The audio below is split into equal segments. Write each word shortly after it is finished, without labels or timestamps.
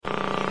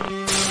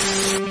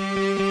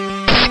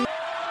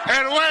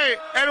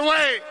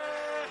wait.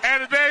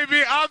 And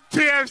baby, I'm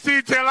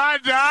TFC till I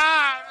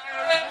die.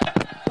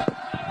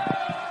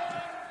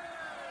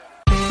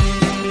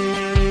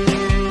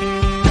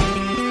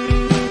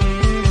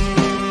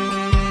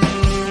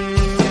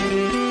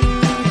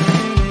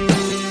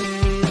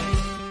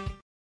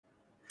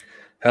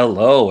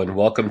 Hello and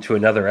welcome to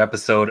another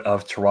episode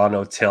of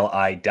Toronto Till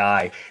I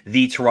Die,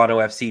 the Toronto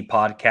FC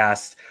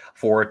podcast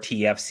for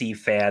TFC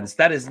fans.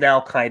 That is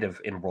now kind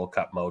of in World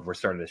Cup mode. We're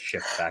starting to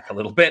shift back a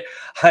little bit.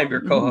 I'm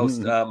your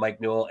co-host,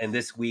 Mike Newell, and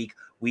this week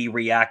we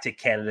react to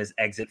Canada's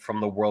exit from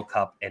the World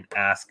Cup and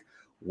ask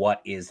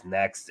what is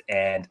next.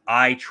 And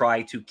I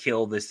try to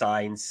kill the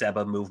sign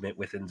Seba movement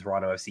within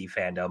Toronto FC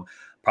fandom.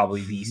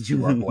 Probably these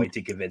two are going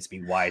to convince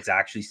me why it's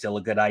actually still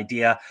a good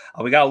idea.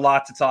 We got a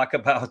lot to talk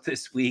about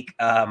this week,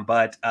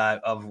 but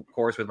of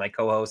course with my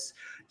co-hosts,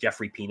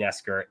 Jeffrey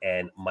Pinesker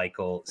and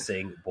Michael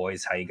Singh.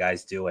 Boys, how you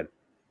guys doing?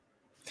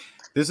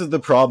 This is the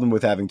problem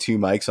with having two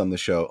mics on the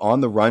show.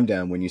 On the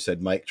rundown, when you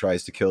said Mike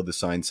tries to kill the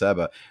sign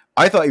Seba,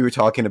 I thought you were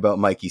talking about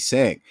Mikey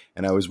Singh,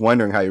 and I was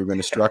wondering how you were going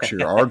to structure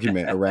your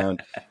argument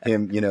around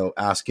him,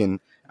 asking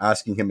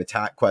him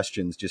attack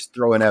questions, just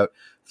throwing out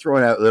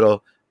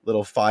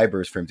little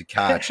fibers for him to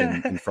catch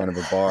in front of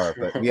a bar.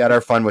 But we had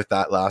our fun with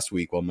that last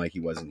week while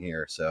Mikey wasn't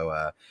here.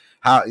 So,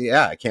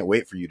 I can't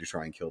wait for you to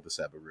try and kill the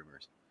Seba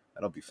rumors.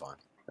 That'll be fun.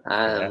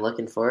 I'm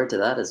looking forward to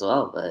that as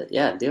well. But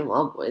yeah, doing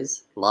well,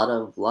 boys. A lot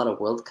of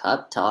World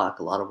Cup talk,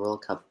 a lot of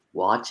World Cup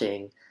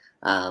watching.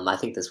 I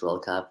think this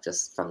World Cup,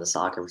 just from the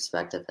soccer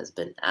perspective, has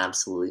been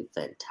absolutely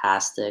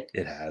fantastic.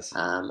 It has.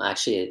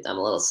 Actually, I'm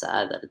a little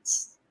sad that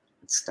it's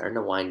starting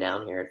to wind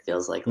down here. It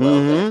feels like a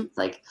little bit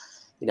like,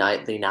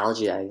 the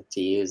analogy I like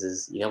to use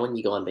is, when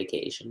you go on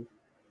vacation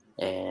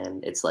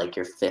and it's like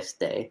your fifth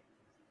day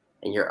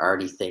and you're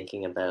already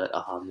thinking about,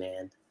 oh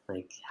man,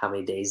 like how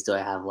many days do I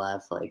have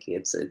left? Like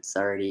it's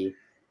already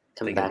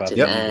coming back to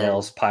the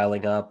emails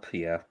piling up.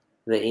 Yeah.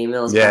 The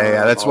emails.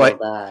 Yeah. That's why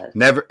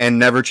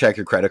never check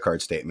your credit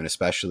card statement,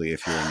 especially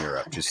if you're in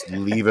Europe. Just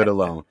leave it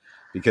alone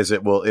because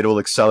it'll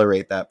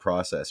accelerate that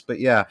process. But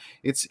yeah,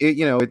 it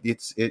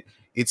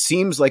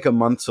seems like a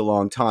month's a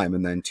long time,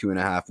 and then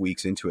 2.5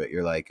 weeks into it,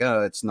 you're like,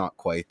 oh, it's not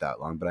quite that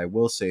long. But I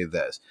will say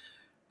this.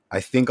 I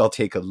think I'll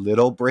take a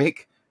little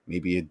break,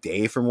 maybe a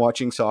day from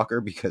watching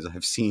soccer, because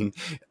I've seen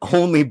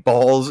only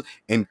balls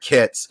and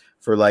kits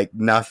for like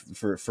nothing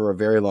for a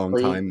very long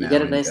time now. You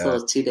get a nice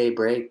little 2-day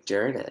break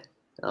during it.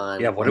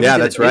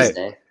 That's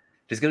right.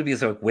 There's going to be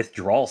some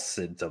withdrawal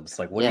symptoms.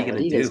 Like, what are you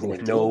going to do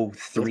with no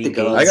 3 games?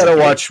 I got to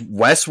watch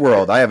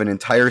Westworld. I have an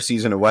entire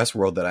season of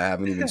Westworld that I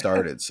haven't even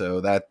started.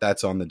 So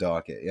that's on the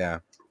docket. Yeah.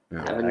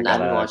 I've been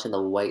watching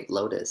The White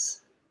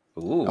Lotus.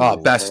 Ooh. Oh,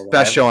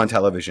 best show on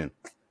television.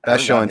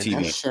 Best show on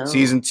TV.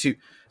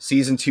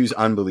 Season 2's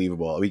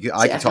unbelievable.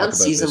 I could talk about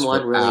season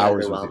 1 really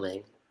hours.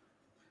 Underwhelming.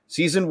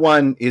 Season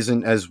 1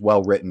 isn't as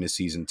well written as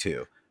season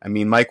 2. I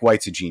mean, Mike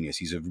White's a genius.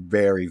 He's a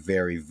very,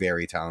 very,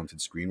 very talented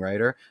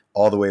screenwriter,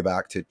 all the way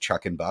back to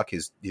Chuck and Buck,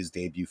 his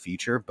debut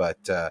feature.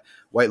 But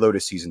White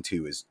Lotus season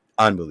 2 is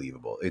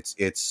unbelievable.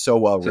 It's so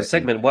well written. So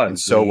segment 1,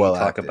 so well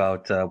talk acted.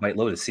 about White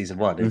Lotus season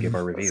 1 and give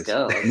our reviews.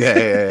 Let's go.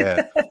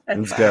 Yeah.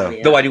 Let's go.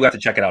 Yeah. Though I do have to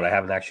check it out. I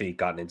haven't actually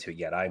gotten into it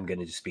yet. I'm going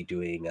to just be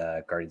doing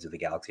Guardians of the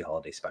Galaxy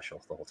holiday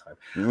special the whole time.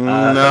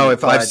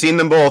 I've seen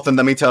them both, and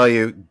let me tell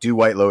you, do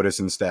White Lotus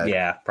instead.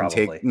 Yeah,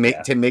 probably.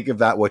 Make of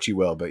that what you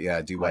will, but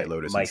yeah, do White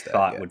Lotus instead. My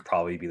thought would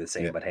probably be the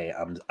same, but hey,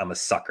 I'm a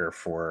sucker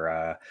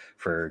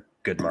for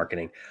good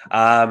marketing.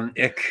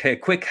 A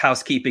quick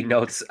housekeeping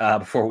notes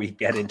before we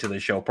get into the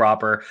show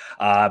proper.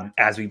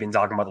 As we've been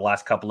talking about the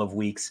last couple of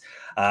weeks,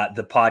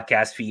 the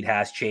podcast feed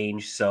has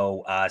changed.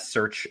 So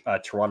search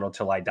Toronto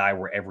Till I Die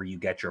wherever you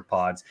get your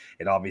pods.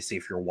 And obviously,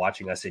 if you're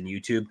watching us in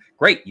YouTube,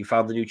 great, you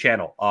found the new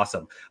channel.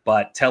 Awesome.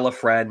 But tell a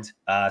friend,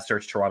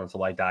 search Toronto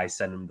Till I Die,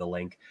 send them the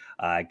link,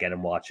 get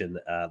them watching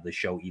the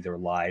show either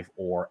live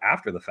or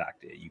after the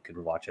fact. You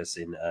can watch us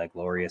in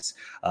glorious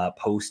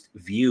post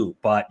view.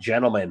 But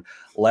gentlemen,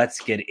 let's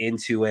get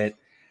into it.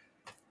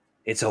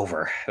 It's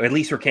over, at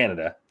least for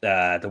Canada.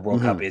 The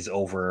World Cup is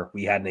over.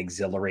 We had an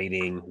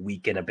exhilarating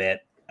week and a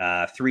bit.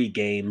 3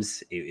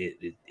 games.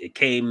 It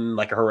came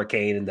like a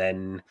hurricane and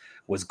then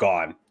was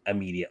gone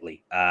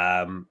immediately.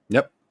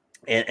 Yep.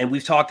 And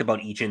we've talked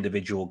about each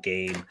individual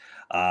game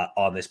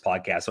on this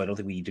podcast, so I don't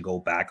think we need to go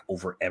back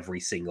over every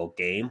single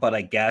game. But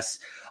I guess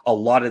a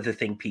lot of the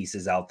think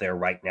pieces out there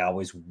right now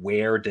is,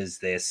 where does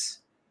this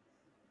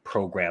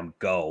program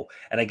go?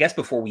 And I guess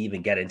before we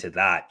even get into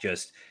that,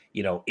 just,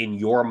 in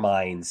your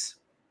minds,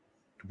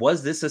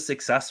 was this a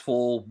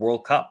successful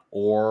World Cup,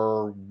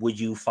 or would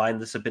you find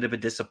this a bit of a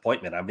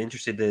disappointment? I'm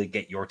interested to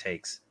get your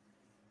takes.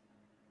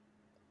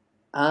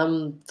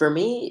 For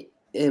me,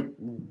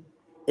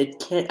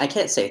 I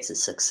can't say it's a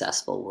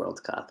successful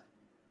World Cup,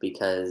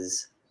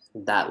 because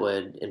that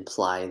would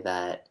imply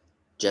that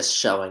just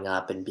showing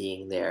up and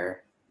being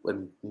there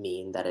would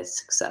mean that it's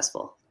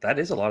successful. That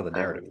is a lot of the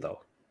narrative,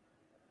 though.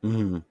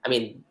 I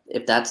mean,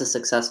 if that's a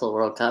successful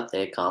World Cup,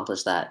 they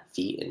accomplished that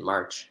feat in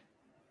March,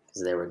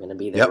 because they were going to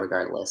be there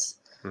regardless.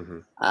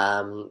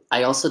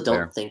 I also don't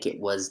Fair. think it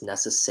was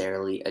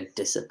necessarily a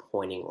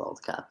disappointing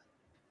World Cup.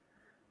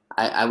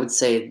 I would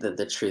say that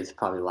the truth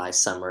probably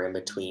lies somewhere in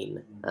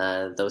between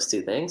those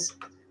two things.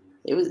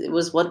 It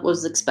was what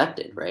was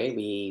expected, right?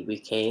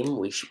 We came,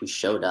 we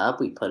showed up,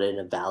 we put in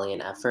a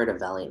valiant effort, a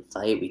valiant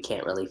fight. We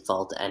can't really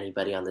fault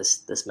anybody on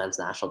this men's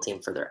national team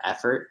for their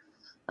effort,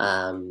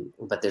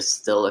 but there's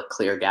still a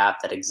clear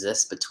gap that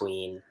exists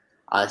between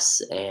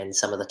us and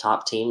some of the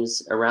top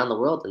teams around the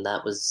world, and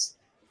that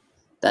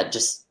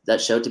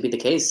showed to be the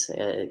case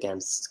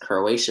against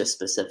Croatia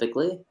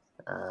specifically,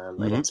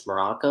 against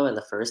Morocco in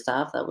the first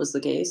half. That was the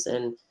case,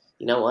 and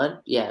you know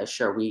what? Yeah,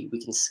 sure, we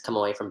can come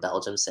away from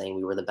Belgium saying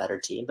we were the better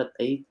team, but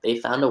they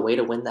found a way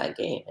to win that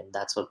game, and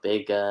that's what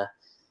big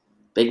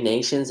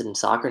nations and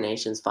soccer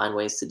nations find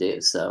ways to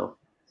do. So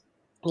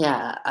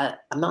yeah,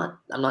 I'm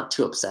not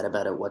too upset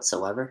about it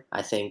whatsoever.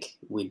 I think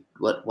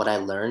what I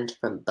learned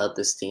about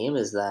this team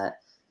is that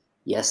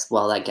yes,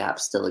 while that gap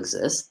still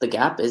exists, the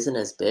gap isn't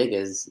as big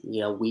as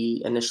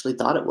we initially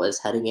thought it was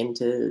heading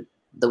into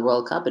the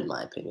World Cup. In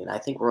my opinion, I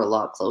think we're a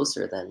lot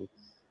closer than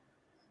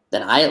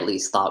I at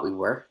least thought we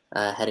were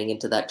heading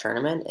into that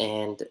tournament.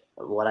 And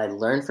what I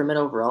learned from it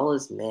overall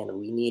is, man,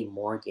 we need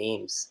more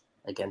games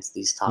against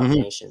these top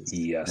nations,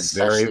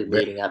 especially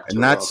leading up to a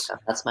World Cup.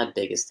 That's my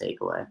biggest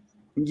takeaway.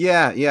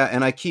 Yeah,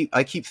 and I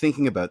keep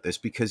thinking about this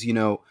because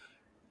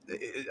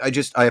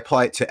I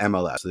apply it to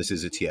MLS. This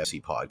is a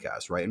TFC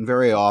podcast, right? And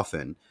very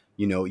often,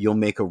 you'll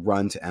make a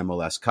run to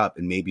MLS Cup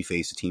and maybe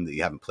face a team that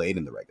you haven't played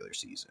in the regular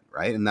season,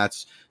 right? And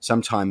that's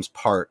sometimes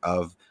part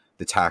of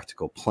the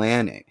tactical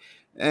planning.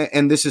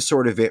 And this is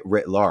sort of it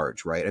writ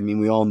large, right? I mean,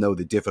 we all know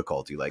the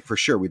difficulty. Like, for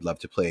sure, we'd love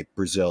to play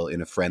Brazil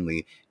in a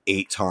friendly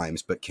 8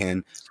 times, but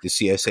can the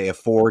CSA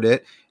afford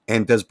it?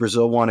 And does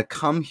Brazil want to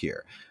come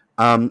here?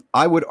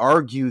 I would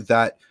argue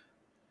that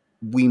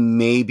we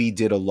maybe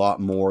did a lot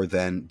more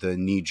than the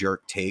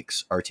knee-jerk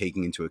takes are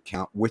taking into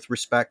account with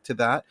respect to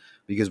that,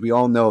 because we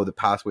all know the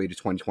pathway to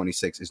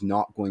 2026 is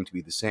not going to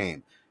be the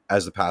same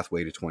as the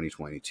pathway to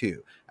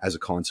 2022 as a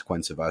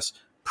consequence of us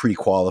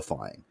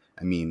pre-qualifying.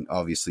 I mean,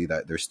 obviously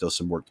that there's still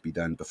some work to be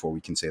done before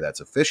we can say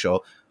that's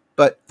official,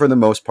 but for the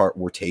most part,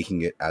 we're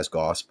taking it as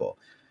gospel.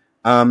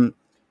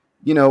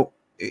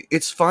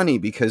 It's funny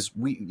because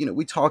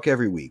we talk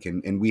every week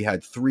and we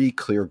had 3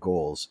 clear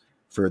goals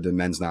for the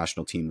men's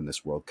national team in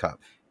this World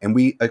Cup. And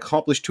we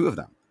accomplished 2 of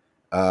them.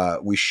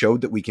 We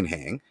showed that we can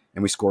hang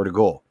and we scored a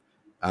goal.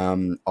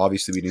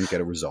 Obviously we didn't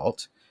get a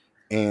result.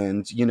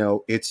 And,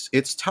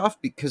 it's tough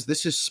because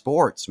this is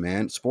sports,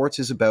 man. Sports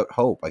is about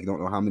hope. I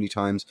don't know how many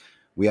times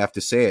we have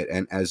to say it.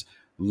 And as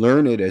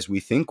learned as we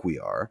think we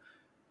are,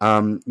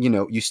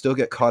 you still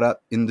get caught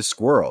up in the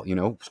squirrel,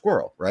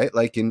 right?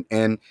 Like,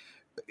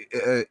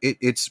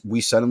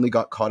 we suddenly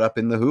got caught up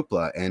in the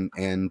hoopla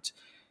and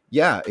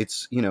yeah,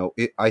 it's,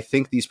 I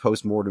think these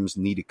postmortems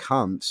need to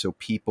come so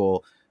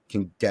people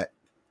can get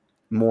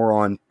more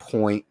on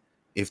point,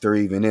 if there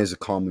even is a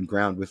common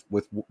ground with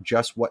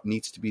just what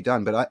needs to be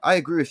done. But I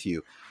agree with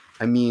you.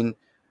 I mean,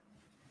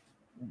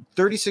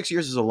 36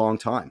 years is a long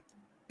time.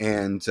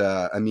 And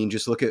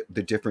just look at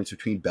the difference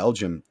between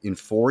Belgium in a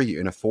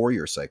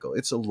 4-year cycle.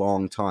 It's a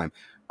long time.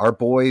 Our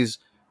boys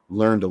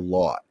learned a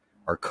lot.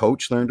 Our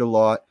coach learned a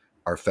lot.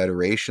 Our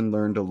federation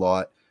learned a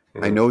lot.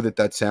 I know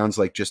that sounds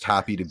like just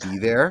happy to be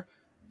there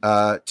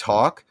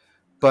talk,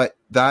 but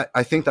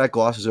I think that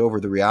glosses over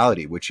the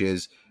reality, which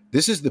is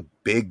this is the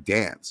big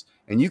dance,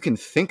 and you can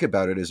think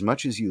about it as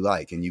much as you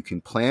like, and you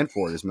can plan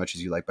for it as much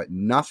as you like, but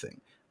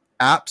nothing,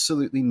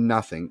 absolutely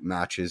nothing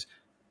matches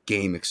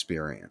game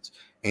experience.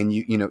 And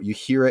you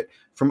hear it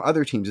from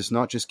other teams. It's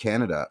not just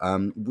Canada.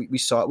 We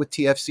saw it with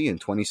TFC in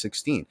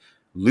 2016.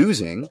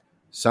 Losing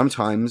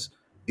sometimes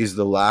is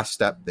the last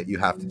step that you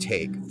have to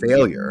take,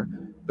 failure,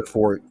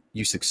 before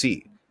you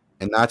succeed.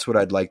 And that's what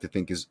I'd like to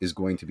think is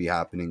going to be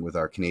happening with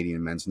our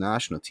Canadian men's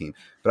national team.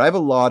 But I have a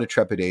lot of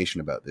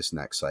trepidation about this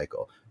next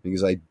cycle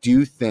because I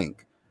do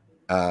think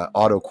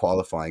auto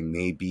qualifying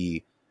may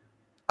be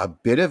a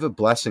bit of a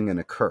blessing and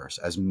a curse,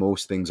 as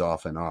most things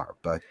often are.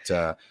 But,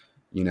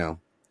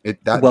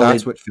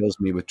 that's what fills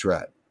me with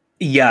dread.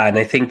 Yeah, and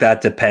I think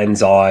that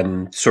depends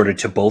on, sort of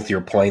to both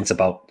your points,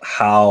 about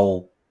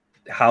how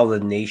the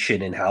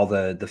nation and how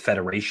the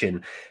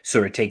federation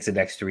sort of takes the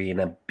next 3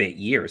 and a bit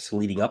years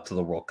leading up to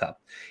the World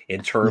Cup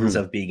in terms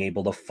of being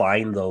able to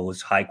find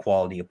those high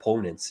quality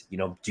opponents.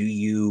 Do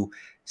you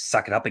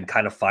suck it up and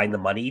kind of find the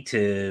money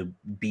to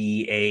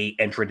be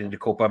a entrant into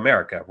Copa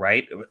America,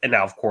 right? And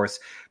now, of course,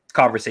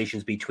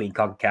 conversations between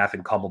CONCACAF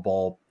and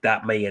CONMEBOL,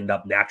 that may end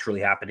up naturally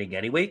happening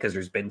anyway, because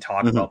there's been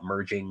talk about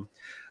merging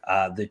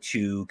the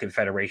 2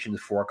 confederations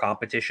for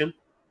competition.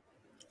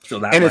 So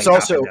that, and it's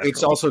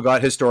also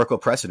got historical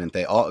precedent.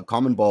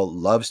 CONMEBOL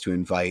loves to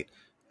invite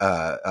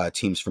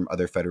teams from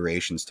other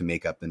federations to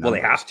make up the numbers.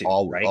 Well, they have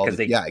to, right? Because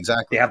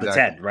exactly. They have the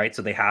 10, right?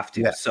 So they have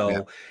to. Yeah,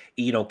 so,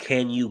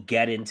 can you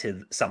get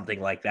into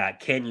something like that?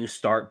 Can you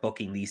start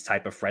booking these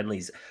type of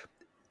friendlies?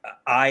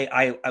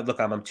 I look,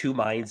 I'm on 2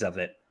 minds of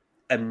it.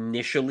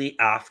 Initially,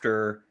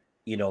 after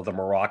the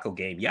Morocco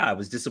game, I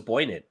was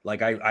disappointed. Like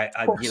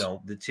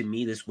to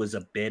me, this was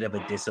a bit of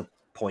a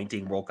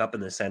disappointing World Cup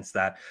in the sense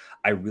that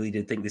I really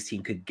did think this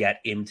team could get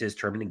into this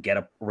tournament and get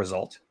a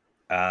result.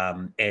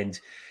 And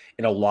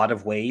in a lot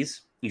of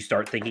ways, you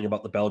start thinking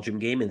about the Belgium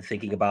game and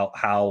thinking about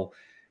how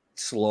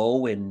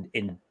slow and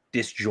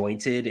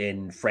disjointed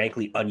and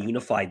frankly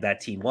ununified that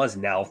team was.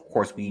 Now, of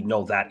course, we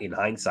know that in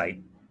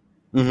hindsight,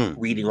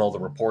 reading all the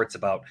reports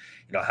about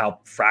how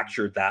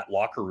fractured that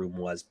locker room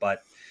was.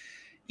 But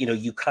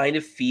you kind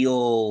of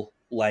feel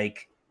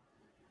like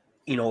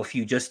if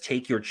you just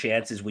take your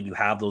chances when you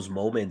have those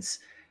moments,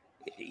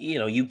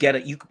 you get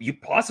it. You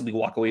possibly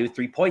walk away with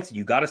 3 points, and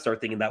you got to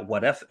start thinking that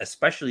what if,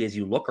 especially as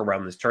you look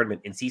around this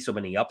tournament and see so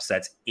many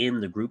upsets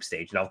in the group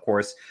stage. Now, of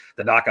course,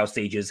 the knockout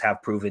stages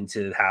have proven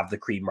to have the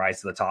cream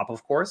rise to the top.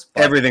 Of course,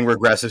 but everything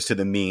regresses to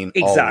the mean.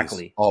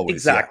 Exactly, always,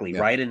 exactly,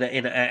 right.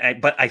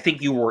 And but I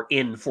think you were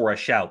in for a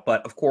shout.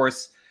 But of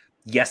course,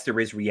 yes, there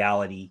is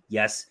reality.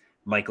 Yes,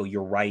 Michael,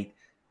 you're right.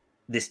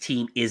 This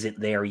team isn't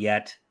there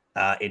yet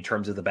in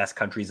terms of the best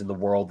countries in the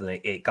world, and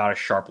it got a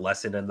sharp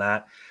lesson in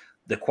that.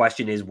 The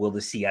question is, will the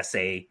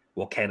CSA,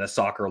 will Canada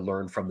Soccer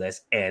learn from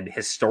this? And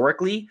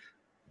historically,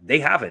 they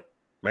haven't,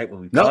 right? When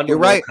we've gone to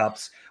World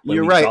Cups,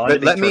 when we've gone to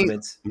big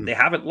tournaments, they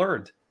haven't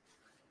learned.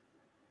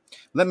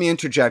 Let me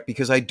interject,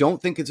 because I don't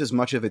think it's as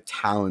much of a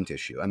talent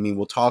issue. I mean,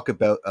 we'll talk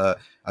about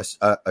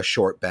a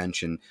short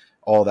bench and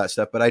all that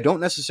stuff, but I don't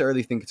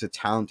necessarily think it's a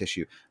talent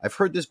issue. I've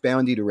heard this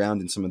bandied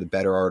around in some of the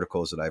better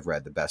articles that I've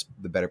read,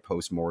 the better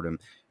postmortem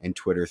and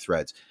Twitter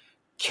threads.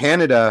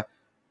 Canada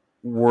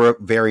were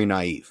very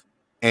naive.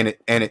 And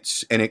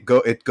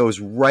it goes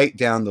right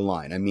down the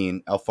line. I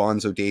mean,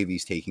 Alphonso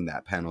Davies taking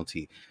that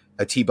penalty,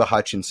 Atiba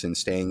Hutchinson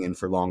staying in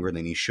for longer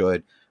than he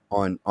should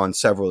on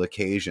several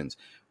occasions.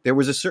 There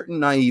was a certain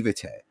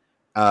naivete,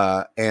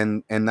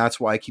 and that's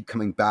why I keep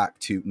coming back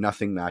to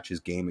nothing matches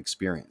game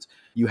experience.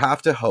 You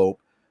have to hope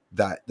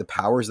that the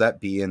powers that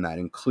be, and that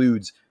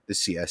includes the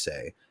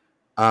CSA,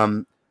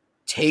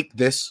 take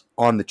this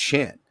on the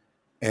chin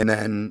and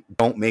then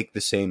don't make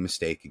the same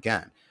mistake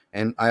again.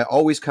 And I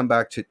always come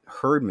back to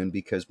Herdman,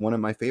 because one of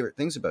my favorite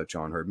things about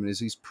John Herdman is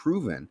he's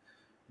proven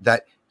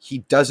that he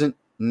doesn't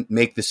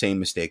make the same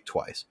mistake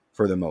twice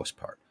for the most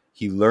part.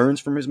 He learns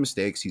from his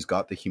mistakes. He's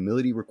got the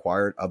humility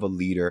required of a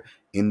leader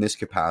in this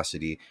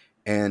capacity.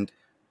 And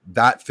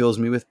that fills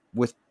me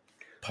with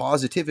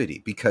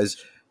positivity, because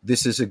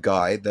this is a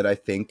guy that I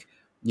think,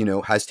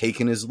 has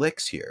taken his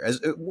licks here, as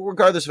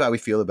regardless of how we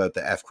feel about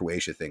the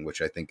Croatia thing,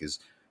 which I think is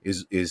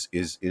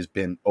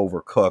been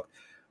overcooked.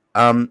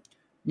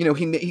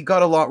 He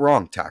got a lot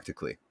wrong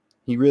tactically.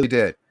 He really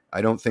did. I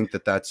don't think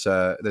that's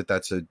a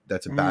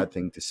bad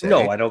thing to say.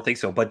 No, I don't think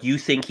so. But you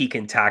think he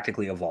can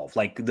tactically evolve?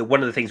 Like one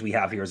of the things we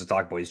have here as a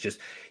talk boy is just,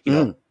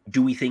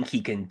 do we think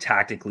he can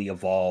tactically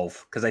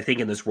evolve? Because I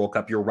think in this World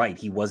Cup, you're right,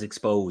 he was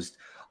exposed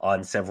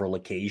on several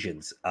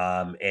occasions.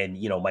 And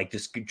Mike,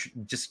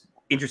 just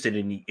interested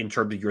in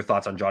terms of your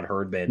thoughts on John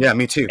Herdman. Yeah,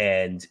 me too.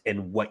 And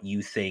what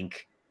you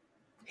think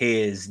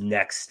his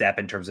next step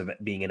in terms of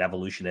being an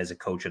evolution as a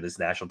coach of this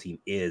national team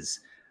is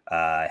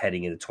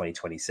heading into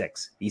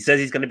 2026. He says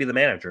he's going to be the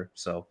manager,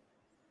 so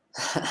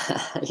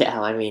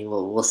yeah, I mean,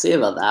 we'll see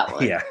about that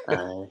one. Yeah.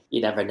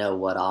 You never know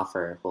what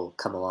offer will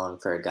come along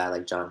for a guy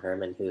like John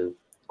Herdman, who,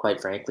 quite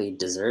frankly,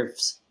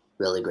 deserves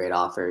really great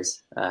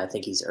offers. I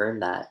think he's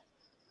earned that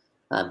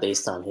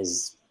based on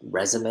his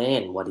resume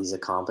and what he's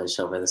accomplished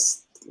over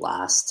this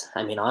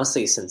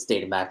honestly, since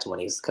dating back to when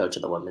he was coach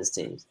of the women's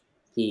team.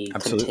 He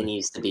Absolutely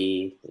continues to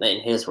be,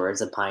 in his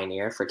words, a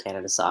pioneer for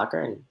Canada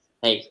soccer, and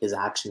hey, his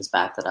actions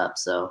back that up.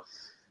 So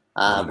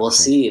we'll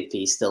see if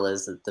he still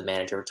is the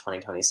manager of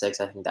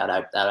 2026. I think that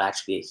would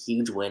actually be a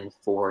huge win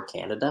for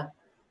Canada.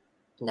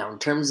 Now, in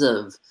terms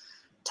of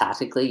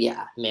tactically,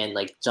 yeah, man,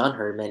 like John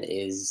Herdman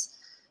is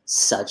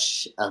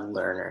such a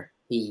learner.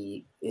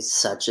 He is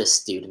such a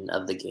student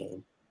of the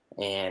game,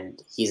 and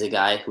he's a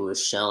guy who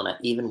has shown,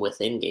 even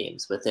within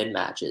games, within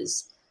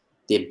matches,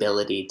 the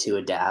ability to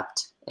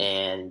adapt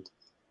and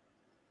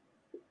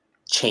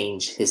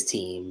change his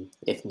team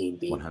if need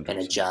be 100%. and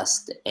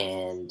adjust,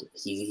 and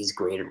he's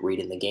great at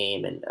reading the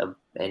game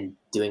and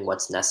doing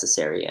what's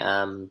necessary.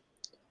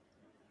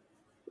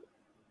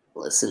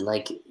 Listen,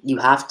 like, you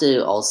have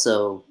to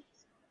also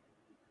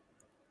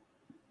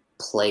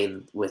play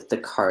with the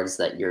cards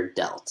that you're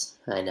dealt.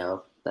 I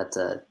know that's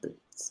a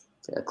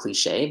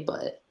cliche,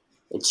 but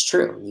it's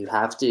true. You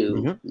have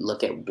to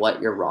look at what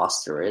your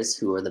roster is,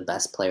 who are the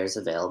best players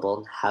available,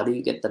 and how do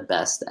you get the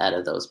best out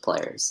of those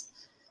players.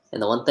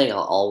 And the one thing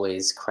I'll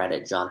always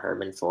credit John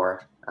Herdman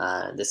for,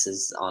 this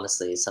is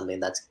honestly something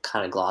that's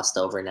kind of glossed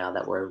over now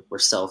that we're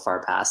so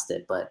far past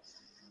it, but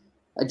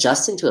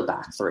adjusting to a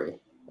back three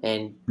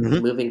and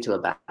moving to a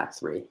back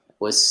three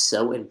was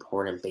so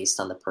important based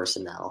on the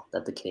personnel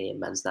that the Canadian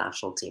men's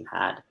national team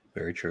had.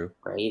 Very true.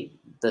 Right?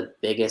 The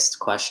biggest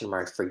question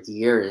mark for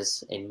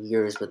years and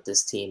years with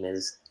this team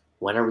is,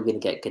 when are we going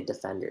to get good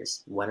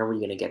defenders? When are we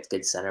going to get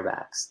good center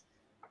backs?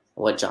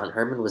 What John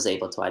Herdman was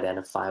able to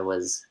identify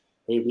was,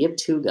 hey, we have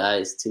two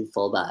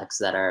fullbacks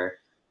that are,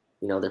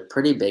 they're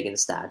pretty big in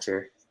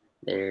stature.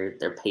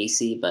 They're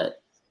pacey,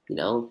 but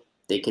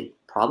they could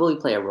probably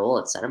play a role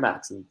at center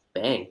backs, and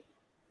bang,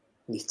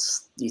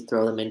 you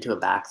throw them into a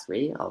back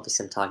three.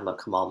 Obviously, I'm talking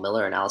about Kamal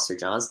Miller and Alistair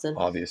Johnston.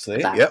 Obviously,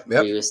 the back yep.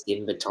 three with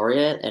Stephen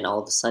Victoria, and all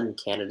of a sudden,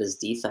 Canada's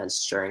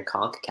defense during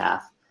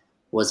CONCACAF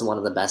was one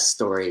of the best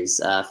stories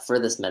for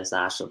this men's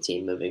national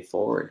team moving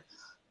forward.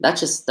 That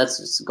just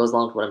goes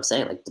along with what I'm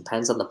saying. Like,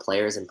 depends on the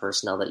players and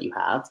personnel that you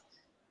have.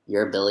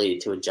 Your ability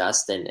to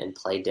adjust and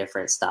play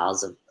different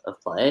styles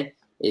of play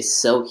is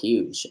so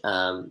huge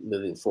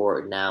moving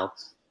forward. Now,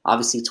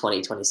 obviously,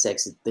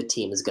 2026, the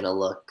team is going to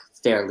look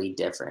fairly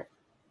different.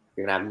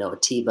 You're going to have no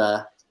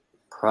Atiba,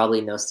 probably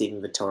no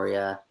Stephen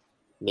Victoria,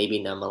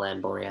 maybe no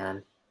Milan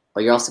Borjan,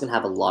 but you're also going to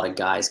have a lot of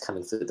guys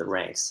coming through the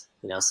ranks.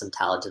 Some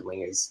talented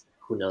wingers.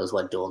 Who knows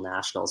what dual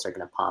nationals are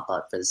going to pop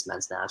up for this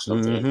men's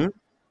national team.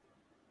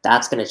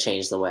 That's going to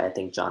change the way I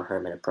think John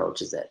Herdman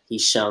approaches it.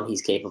 He's shown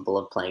he's capable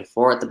of playing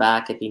 4 at the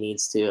back if he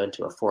needs to,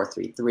 into a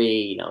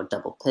 4-3-3,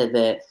 double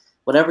pivot,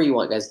 whatever you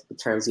want, guys. The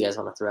terms you guys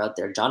want to throw out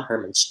there. John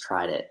Herdman's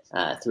tried it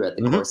throughout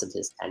the course of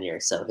his tenure,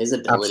 so his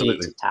ability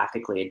to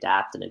tactically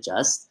adapt and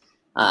adjust,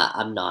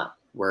 I'm not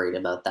worried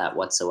about that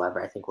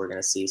whatsoever. I think we're going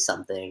to see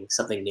something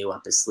new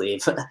up his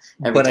sleeve.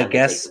 But I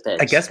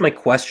guess my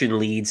question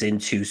leads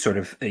into sort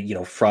of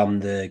from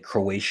the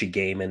Croatia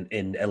game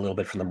and a little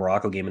bit from the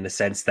Morocco game, in the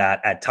sense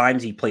that at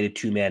times he played a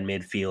 2-man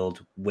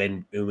midfield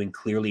when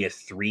clearly a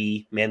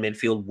 3-man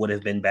midfield would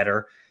have been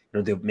better.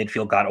 The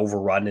midfield got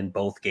overrun in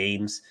both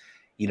games.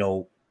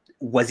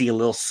 Was he a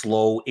little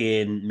slow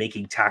in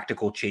making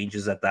tactical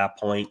changes at that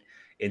point?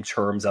 In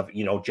terms of,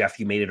 Jeff,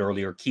 you made it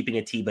earlier, keeping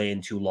Atiba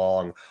in too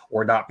long,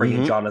 or not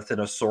bringing Jonathan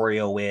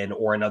Osorio in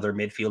or another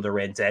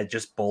midfielder in to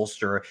just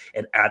bolster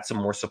and add some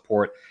more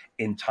support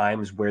in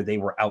times where they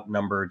were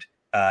outnumbered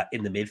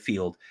in the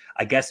midfield.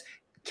 I guess,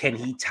 can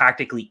he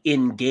tactically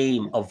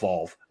in-game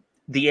evolve?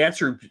 The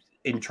answer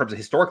in terms of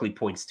historically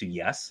points to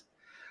yes.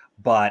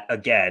 But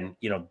again,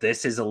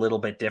 this is a little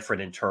bit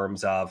different in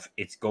terms of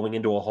it's going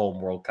into a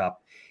home World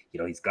Cup.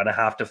 He's going to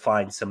have to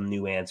find some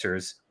new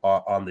answers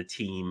on the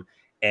team.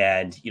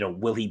 And,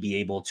 will he be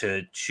able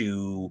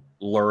to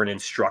learn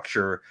and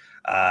structure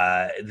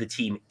the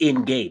team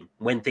in game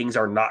when things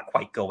are not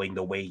quite going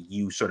the way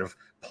you sort of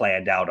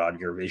planned out on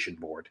your vision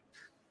board?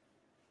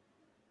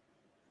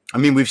 I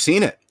mean, we've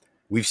seen it.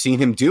 We've seen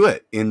him do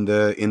it in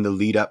the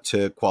lead up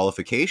to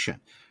qualification.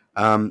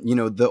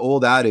 The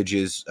old adage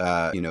is,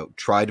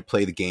 try to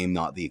play the game,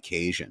 not the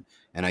occasion.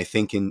 And I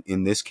think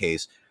in this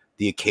case,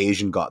 the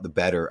occasion got the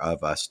better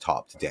of us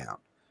top to down.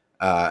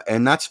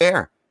 And that's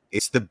fair.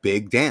 It's the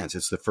big dance.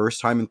 It's the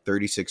first time in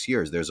 36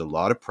 years. There's a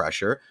lot of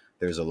pressure.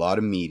 There's a lot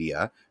of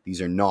media.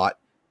 These are not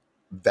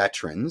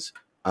veterans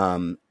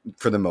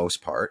for the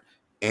most part.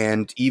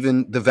 And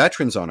even the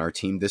veterans on our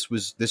team, this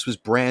was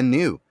brand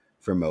new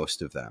for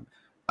most of them.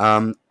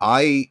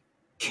 I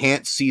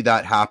can't see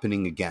that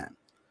happening again.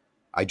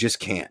 I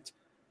just can't.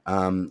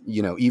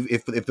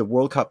 If the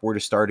World Cup were to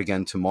start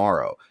again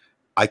tomorrow,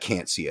 I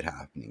can't see it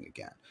happening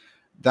again.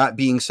 That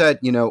being said,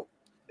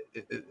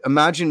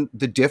 imagine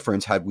the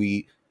difference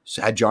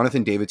had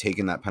Jonathan David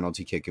taken that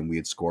penalty kick and we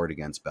had scored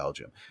against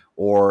Belgium,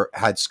 or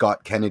had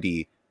Scott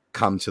Kennedy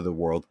come to the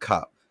World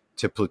Cup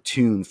to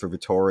platoon for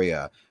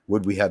Victoria,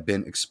 would we have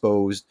been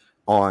exposed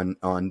on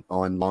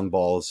long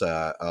balls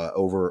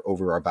over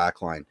our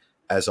back line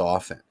as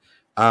often?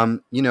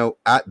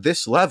 At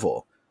this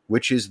level,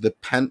 which is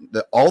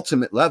the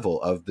ultimate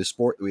level of the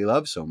sport that we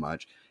love so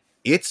much,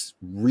 it's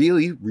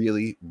really,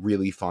 really,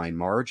 really fine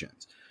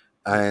margins.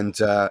 And,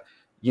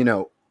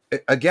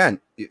 again,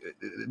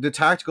 the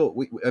tactical,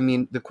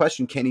 the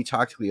question, can he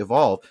tactically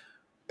evolve?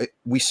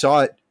 We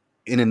saw it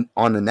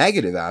on a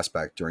negative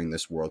aspect during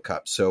this World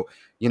Cup. So,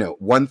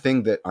 one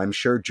thing that I'm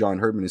sure John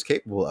Herdman is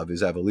capable of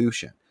is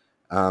evolution.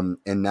 And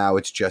now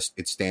it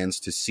stands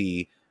to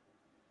see,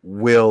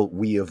 will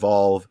we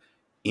evolve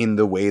in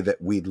the way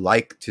that we'd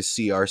like to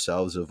see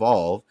ourselves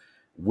evolve?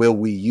 Will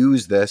we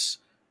use this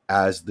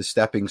as the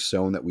stepping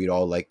stone that we'd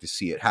all like to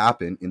see it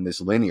happen in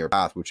this linear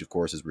path, which of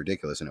course is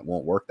ridiculous and it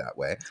won't work that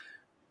way.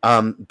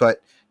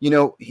 But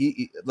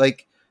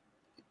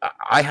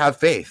I have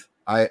faith.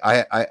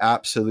 I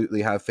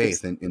absolutely have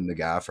faith in the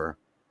gaffer.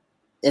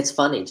 It's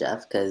funny,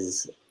 Jeff,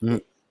 because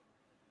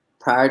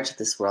prior to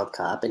this World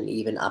Cup and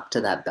even up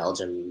to that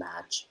Belgium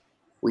match,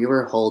 we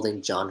were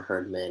holding John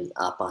Herdman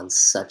up on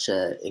such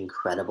an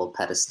incredible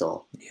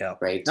pedestal,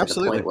 right? To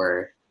the point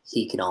where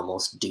he can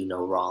almost do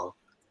no wrong.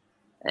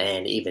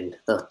 And even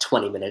the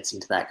 20 minutes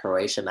into that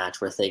Croatia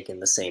match, we're thinking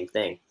the same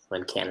thing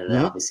when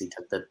Canada obviously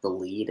took the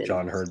lead. And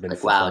John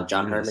Herdman,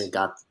 John Herdman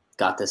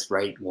got this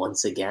right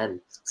once again,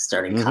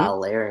 starting Kyle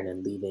Larin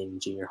and leaving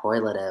Junior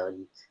Hoylett out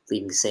and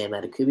leaving Sam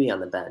Adekubi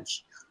on the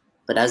bench.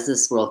 But as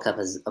this World Cup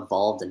has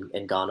evolved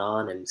and gone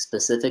on, and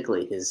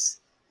specifically his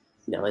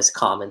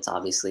comments,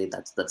 obviously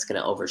that's going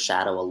to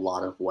overshadow a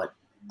lot of what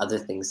other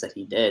things that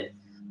he did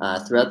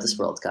throughout this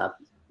World Cup.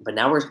 But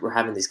now we're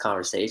having these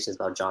conversations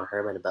about John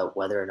Herdman, about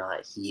whether or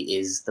not he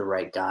is the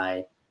right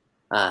guy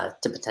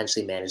to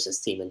potentially manage this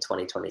team in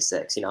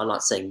 2026. I'm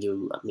not saying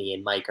you, me,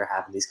 and Mike are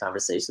having these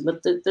conversations,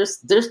 but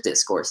there's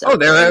discourse. Right?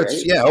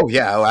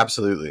 Oh,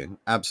 absolutely.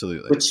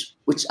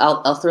 Which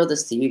I'll throw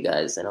this to you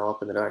guys, and I'll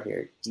open the door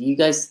here. Do you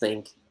guys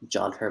think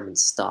John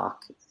Herman's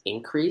stock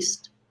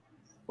increased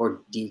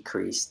or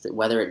decreased,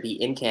 whether it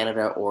be in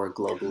Canada or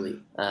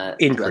globally?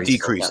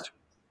 Decreased.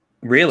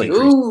 Really?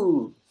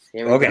 Ooh.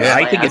 Okay,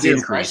 I think it's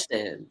increased.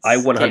 Questions. I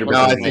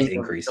 100% think it's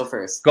increased. Go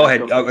first. Go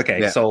ahead.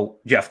 Okay, so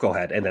Jeff, go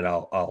ahead, and then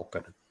I'll go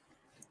ahead.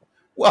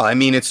 Well, I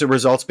mean, it's a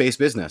results-based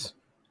business,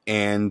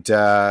 and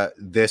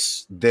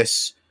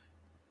this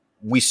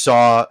we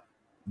saw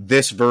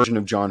this version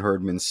of John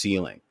Herdman's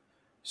ceiling.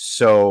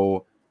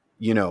 So,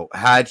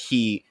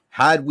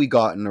 had we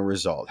gotten a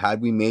result,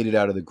 had we made it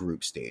out of the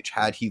group stage,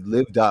 had he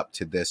lived up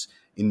to this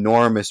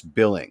enormous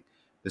billing,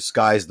 the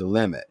sky's the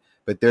limit.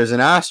 But there's an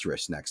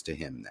asterisk next to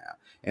him now.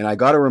 And I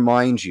got to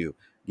remind you,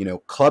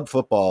 club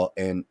football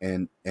and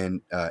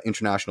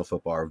international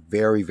football are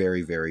very,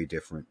 very, very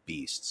different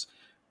beasts.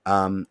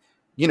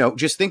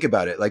 Just think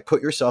about it. Like,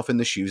 put yourself in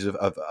the shoes of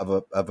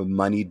a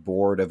moneyed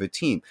board of a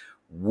team.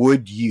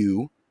 Would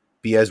you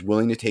be as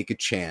willing to take a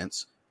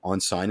chance on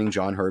signing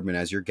John Herdman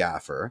as your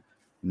gaffer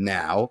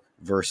now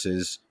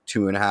versus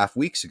 2.5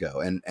 weeks ago?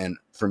 And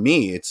for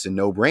me, it's a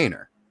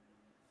no-brainer.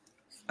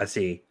 I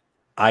see.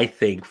 I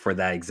think for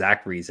that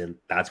exact reason,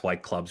 that's why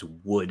clubs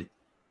would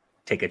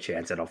take a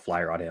chance at a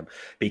flyer on him,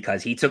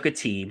 because he took a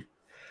team.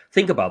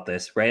 Think about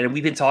this, right? And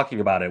we've been talking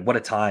about it. What a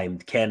time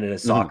Canada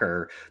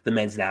soccer, the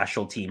men's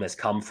national team, has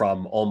come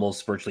from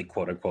almost virtually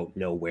quote unquote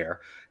nowhere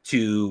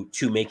to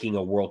making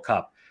a World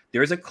Cup.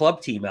 There's a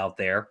club team out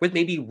there with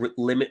maybe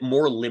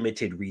more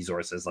limited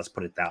resources. Let's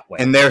put it that way.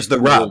 And there's the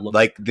rub, who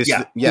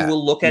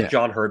will look at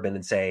John Herdman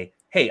and say,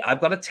 "Hey,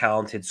 I've got a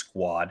talented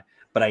squad,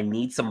 but I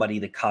need somebody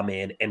to come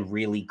in and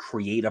really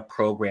create a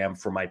program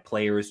for my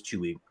players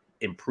to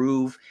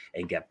improve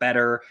and get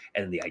better.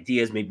 And the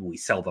idea is maybe we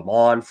sell them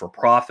on for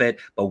profit,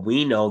 but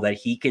we know that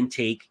he can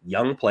take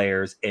young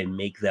players and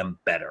make them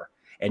better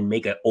and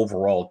make an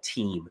overall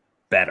team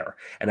better."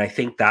 And I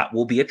think that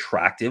will be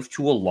attractive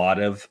to a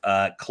lot of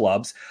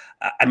clubs.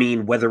 I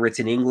mean, whether it's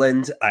in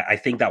England, I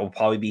think that will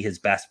probably be his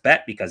best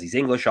bet because he's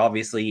English,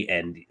 obviously,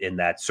 and in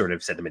that sort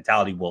of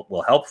sentimentality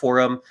will help for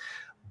him.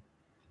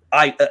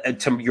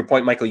 To your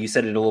point, Michael, you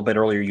said it a little bit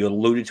earlier. You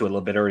alluded to it a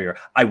little bit earlier.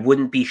 I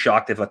wouldn't be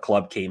shocked if a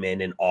club came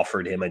in and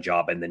offered him a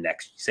job in the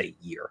next, say,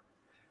 year,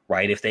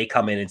 right? If they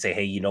come in and say,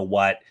 "Hey, you know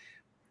what?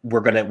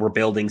 We're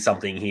building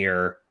something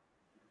here.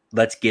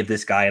 Let's give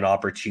this guy an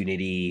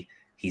opportunity.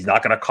 He's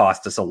not going to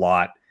cost us a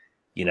lot.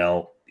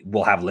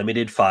 We'll have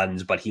limited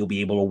funds, but he'll be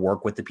able to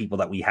work with the people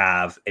that we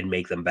have and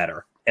make them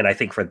better." And I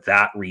think for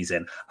that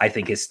reason, I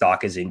think his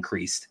stock has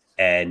increased.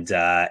 And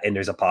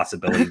there's a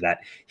possibility that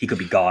he could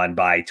be gone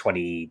by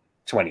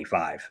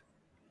 2025.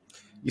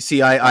 You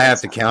see, I have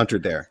to counter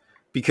there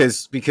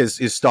because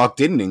his stock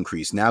didn't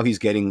increase. Now he's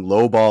getting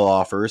low ball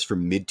offers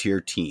from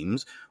mid-tier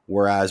teams,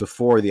 whereas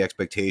before the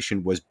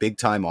expectation was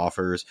big-time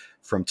offers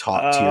from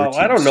top-tier teams.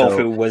 I don't know if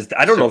it was.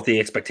 I don't know if the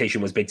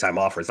expectation was big-time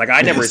offers. Like,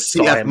 I never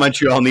saw him.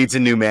 Montreal needs a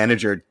new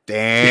manager.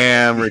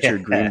 Damn,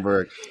 Richard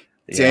Greenberg.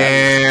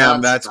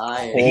 Damn, that's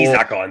cold. He's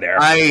not going there.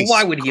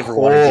 Why would he ever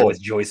want to go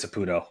with Joey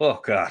Saputo?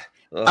 Oh God.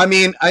 Ugh. I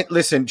mean,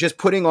 listen. Just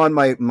putting on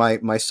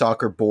my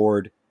soccer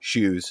board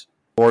shoes,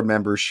 board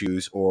member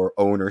shoes, or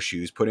owner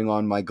shoes. Putting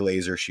on my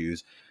Glazer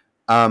shoes.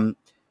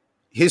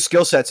 His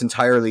skill set's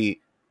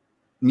entirely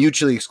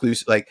mutually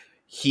exclusive. Like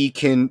he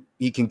can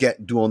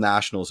get dual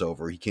nationals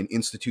over. He can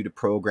institute a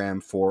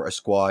program for a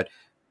squad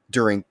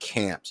during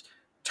camps.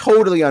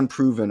 Totally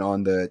unproven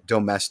on the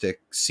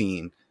domestic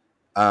scene.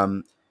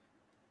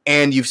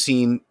 And you've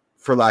seen,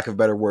 for lack of a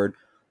better word,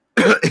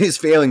 his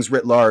failings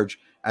writ large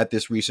at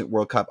this recent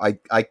World Cup. I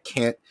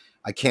can't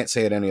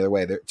say it any other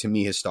way. To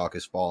me, his stock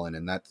has fallen,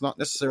 and that's not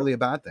necessarily a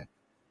bad thing.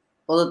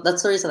 Well,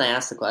 that's the reason I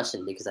asked the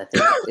question, because I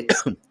think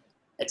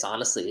it's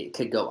honestly, it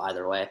could go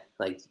either way.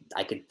 Like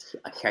I could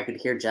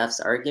hear Jeff's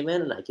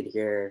argument, and I could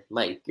hear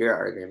Mike your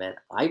argument.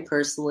 I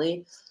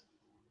personally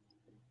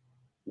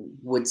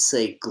would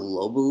say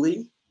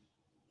globally,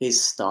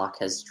 his stock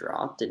has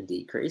dropped and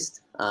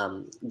decreased.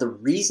 The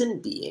reason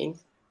being,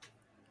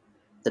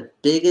 the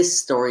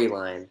biggest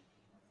storyline,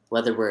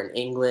 whether we're in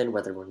England,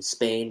 whether we're in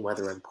Spain,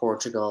 whether we're in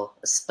Portugal,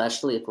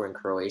 especially if we're in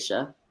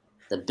Croatia,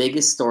 the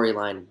biggest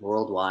storyline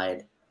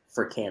worldwide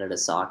for Canada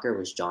soccer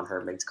was John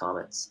Herdman's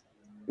comments,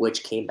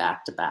 which came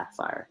back to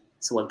backfire.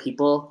 So when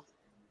people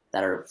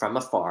that are from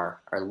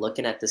afar are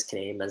looking at this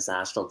Canadian men's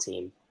national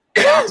team,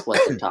 that's what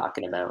they're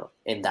talking about,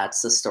 and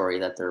that's the story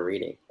that they're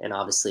reading. And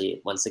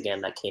obviously, once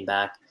again, that came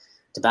back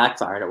to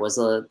backfire, and it was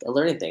a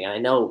learning thing. And I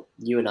know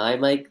you and I,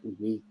 Mike,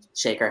 we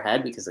shake our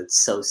head because it's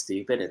so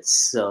stupid.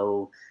 It's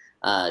so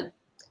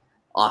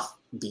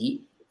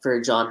offbeat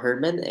for John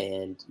Herdman,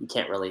 and you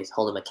can't really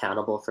hold him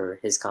accountable for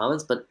his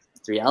comments. But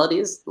the reality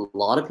is, a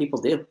lot of people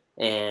do.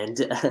 And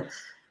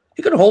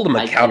you can hold him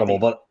accountable,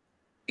 but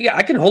Yeah,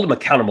 I can hold him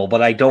accountable,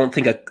 but I don't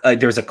think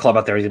there's a club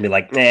out there who's going to be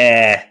like,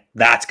 nah,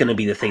 that's going to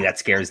be the thing that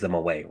scares them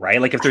away, right?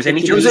 Like if there's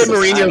any Jose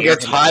Mourinho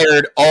gets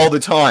hired all the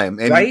time,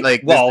 and right?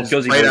 like well,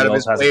 Jose right Mourinho out of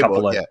his has playbook. a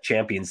couple of Yeah.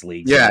 Champions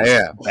Leagues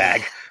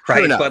bag,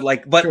 right? But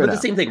the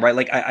same thing, right?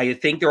 Like I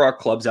think there are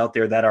clubs out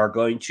there that are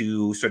going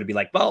to sort of be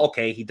like, well,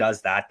 okay, he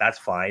does that, that's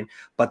fine,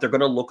 but they're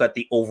going to look at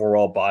the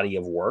overall body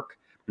of work,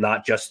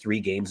 not just 3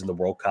 games in the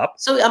World Cup.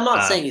 So I'm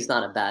not saying he's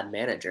not a bad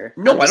manager.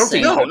 No, I don't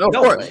think no. Of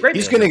course,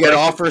 he's going to get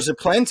offers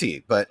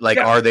aplenty, but like,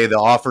 are they the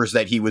offers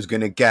that he was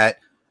going to get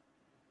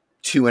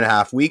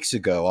 2.5 weeks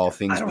ago? All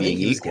things being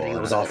equal, getting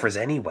those offers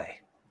anyway.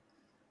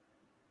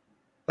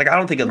 Like, I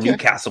don't think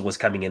Newcastle was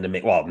coming in to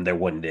make. Well, there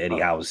wouldn't. Eddie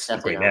Howe's a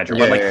great manager,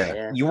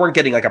 but you weren't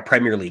getting like a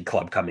Premier League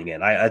club coming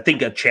in. I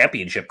think a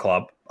Championship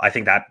club. I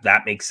think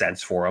that makes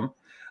sense for him.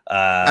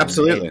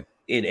 Absolutely.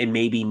 And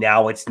maybe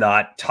now it's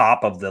not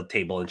top of the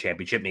table in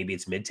Championship. Maybe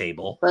it's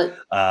mid-table.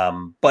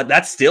 But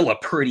that's still a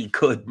pretty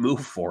good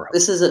move for him.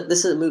 This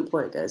is a moot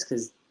point, guys,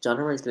 because John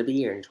Herman's going to be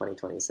here in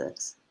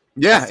 2026.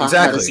 Yeah,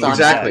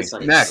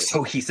 exactly. Next,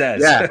 so he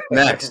says. Yeah,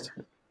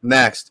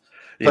 next.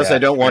 Plus, I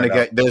don't want to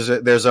get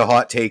there's a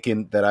hot take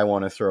in that I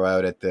want to throw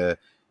out at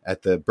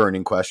the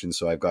burning question,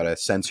 so I've got to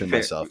censor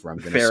myself. Where I'm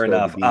going to fair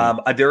enough.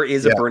 There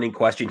is a burning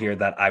question here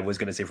that I was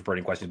going to say for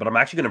burning questions, but I'm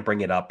actually going to bring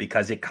it up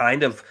because it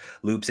kind of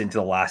loops into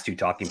the last 2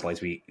 talking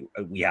points we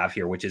have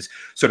here, which is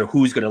sort of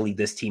who's going to lead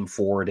this team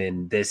forward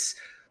in this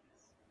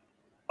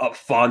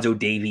Alphonso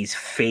Davies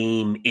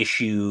fame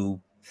issue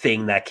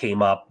thing that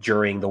came up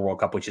during the World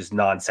Cup, which is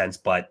nonsense,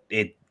 but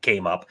it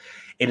came up,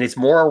 and it's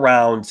more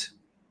around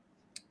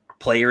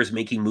players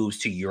making moves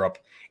to Europe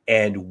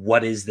and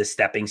what is the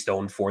stepping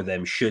stone for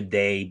them. Should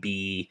they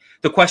be,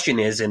 the question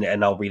is, and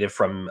I'll read it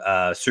from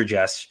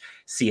Surjas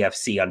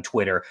CFC on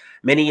Twitter.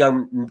 Many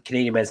young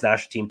Canadian men's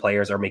national team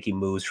players are making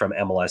moves from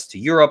MLS to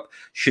Europe.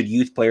 Should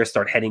youth players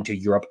start heading to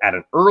Europe at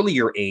an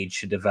earlier age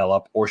to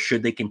develop, or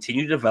should they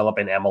continue to develop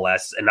in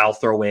MLS? And I'll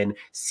throw in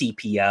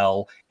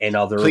CPL and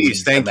other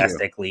leagues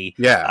domestically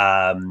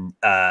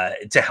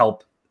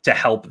to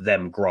help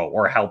them grow,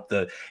 or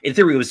in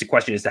theory, the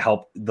question is to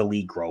help the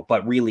league grow,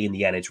 but really in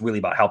the end, it's really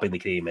about helping the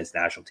Canadian men's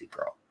national team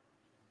grow.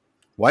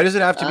 Why does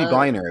it have to be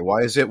binary? Why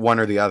is it one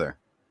or the other?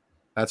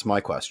 That's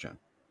my question.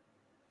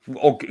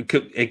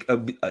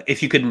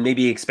 If you could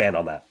maybe expand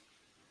on that.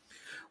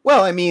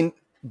 Well, I mean,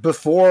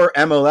 before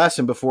MLS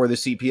and before the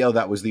CPL,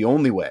 that was the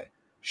only way.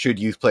 Should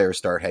youth players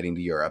start heading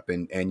to Europe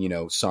and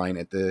sign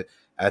at the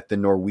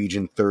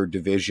Norwegian 3rd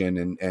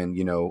division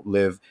and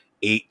live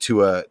 8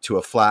 to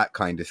a flat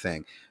kind of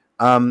thing.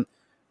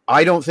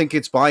 I don't think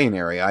it's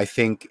binary. I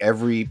think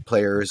every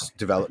player's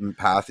development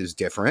path is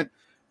different.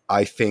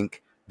 I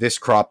think this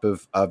crop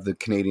of the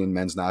Canadian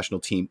men's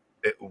national team,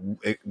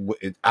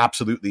 it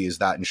absolutely is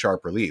that in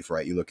sharp relief,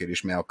 right? You look at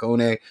Ishmael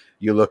Kone,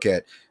 you look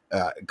at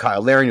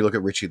Kyle Larin, you look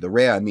at Richie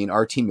Larea. I mean,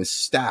 our team is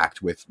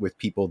stacked with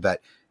people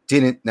that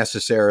didn't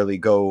necessarily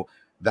go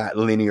that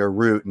linear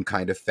route and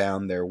kind of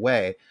found their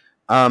way.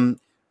 I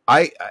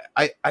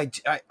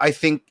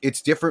think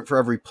it's different for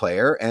every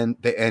player, and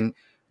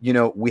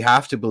we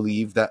have to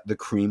believe that the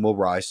cream will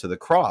rise to the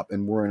crop,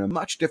 and we're in a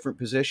much different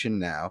position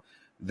now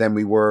than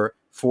we were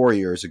 4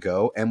 years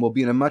ago, and we'll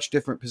be in a much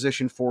different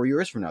position 4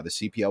 years from now. The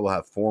CPL will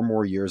have 4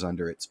 more years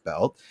under its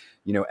belt.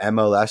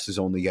 MLS is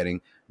only getting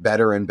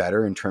better and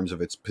better in terms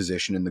of its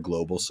position in the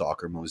global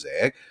soccer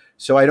mosaic.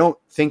 So I don't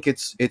think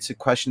it's a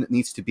question that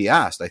needs to be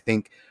asked. I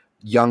think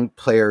young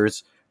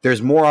players,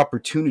 there's more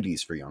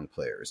opportunities for young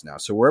players now.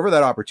 So wherever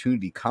that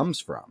opportunity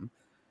comes from,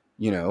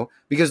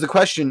 because the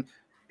question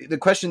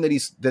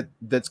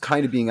that's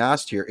kind of being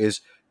asked here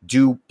is,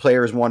 do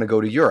players want to go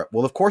to Europe?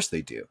 Well, of course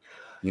they do.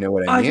 You know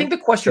what I mean? I think the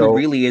question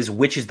really is,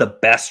 which is the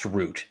best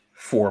route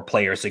for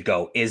players to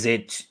go? Is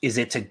it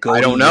to go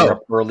to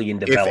Europe early and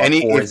develop,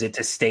 or is it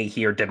to stay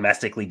here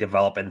domestically,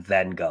 develop, and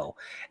then go?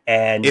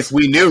 And if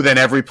we knew, then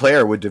every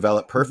player would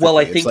develop perfectly. Well,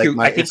 I think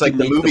it's like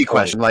the movie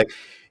question. Like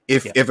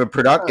if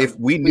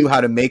we knew how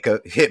to make a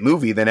hit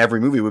movie, then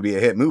every movie would be a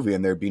hit movie,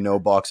 and there'd be no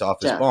box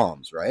office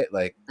bombs, right?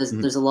 Like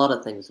there's a lot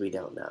of things we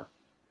don't know.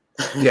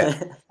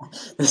 Yeah,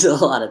 there's a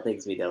lot of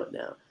things we don't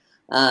know.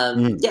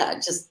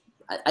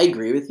 I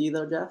agree with you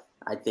though, Jeff.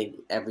 I think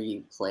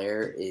every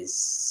player is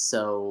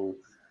so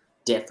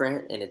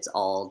different, and it's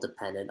all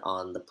dependent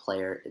on the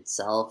player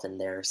itself and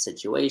their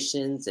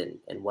situations and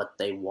what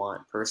they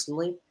want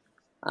personally.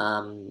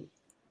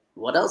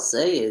 What I'll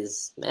say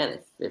is, man,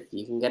 if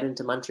you can get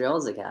into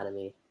Montreal's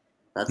academy,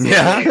 that's we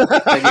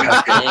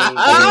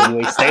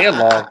stay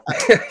long.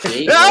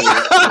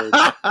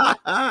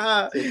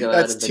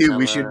 That's 2.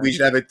 We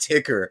should have a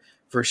ticker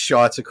for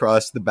shots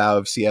across the bow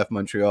of CF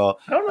Montreal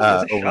over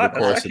the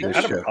course of this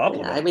show.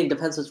 Yeah, I mean,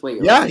 depends which way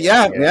you're.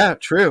 Yeah.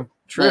 True.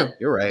 But,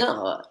 you're right.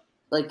 No,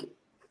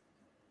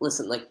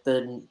 listen,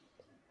 the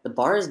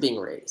bar is being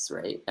raised,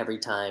 right? Every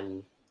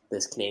time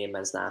this Canadian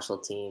men's national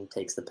team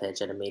takes the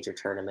pitch at a major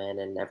tournament,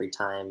 and every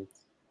time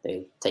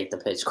they take the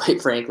pitch, quite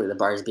frankly, the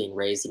bar is being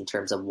raised in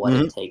terms of what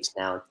it takes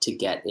now to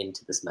get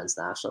into this men's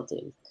national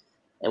team.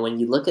 And when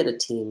you look at a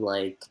team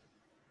like,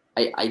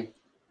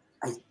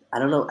 I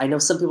don't know. I know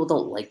some people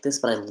don't like this,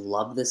 but I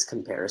love this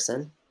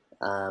comparison.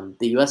 The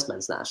U.S.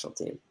 men's national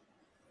team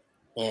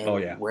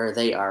and where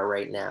they are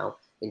right now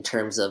in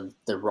terms of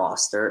the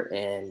roster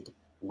and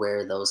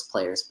where those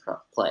players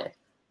play.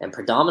 And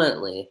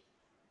predominantly,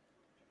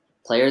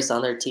 players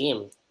on their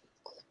team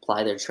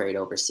ply their trade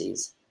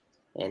overseas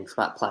and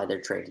ply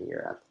their trade in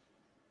Europe.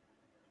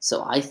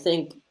 So I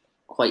think,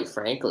 quite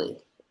frankly,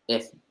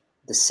 if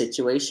the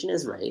situation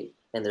is right,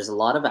 and there's a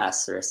lot of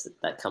asterisks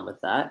that come with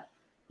that,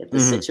 if the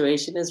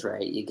situation is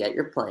right, you get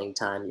your playing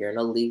time, you're in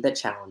a league that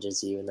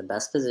challenges you in the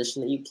best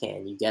position that you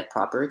can, you get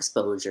proper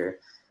exposure,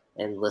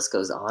 and the list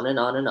goes on and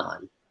on and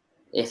on.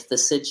 If the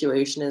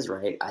situation is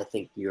right, I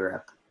think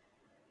Europe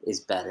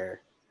is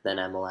better than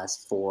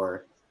MLS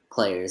for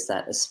players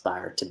that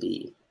aspire to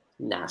be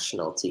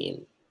national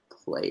team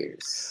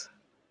players.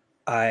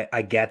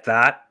 I get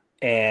that.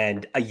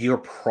 And you're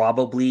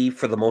probably,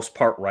 for the most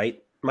part,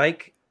 right,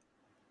 Mike.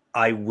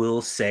 I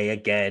will say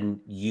again,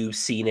 you've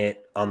seen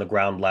it on the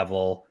ground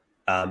level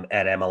at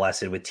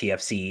MLS and with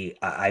TFC.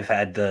 I've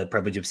had the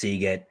privilege of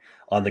seeing it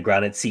on the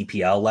ground at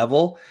CPL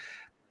level.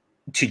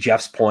 To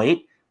Jeff's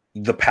point,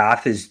 the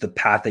path is the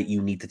path that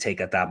you need to take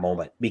at that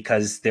moment,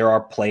 because there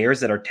are players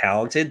that are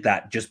talented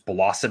that just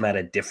blossom at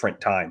a different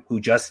time,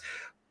 who just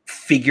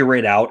figure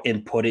it out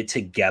and put it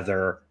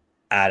together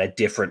at a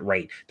different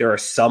rate. There are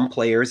some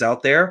players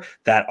out there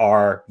that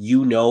are,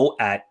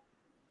 at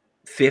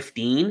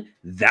 15,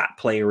 that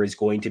player is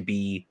going to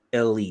be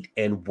elite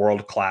and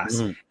world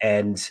class.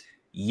 And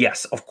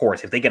yes, of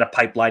course, if they get a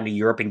pipeline to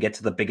Europe and get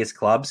to the biggest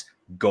clubs,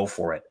 go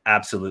for it.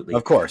 Absolutely.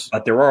 Of course.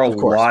 But there are a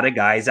lot of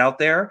guys out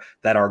there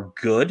that are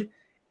good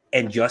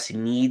and just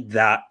need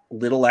that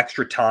little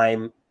extra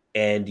time.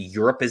 And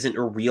Europe isn't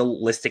a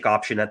realistic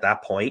option at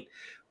that point.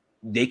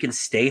 They can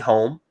stay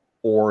home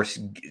or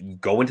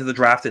go into the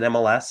draft in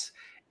MLS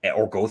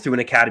or go through an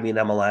academy in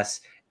MLS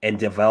and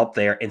develop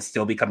there and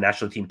still become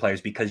national team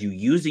players, because you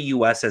use the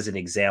U.S. as an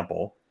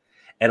example.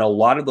 And a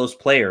lot of those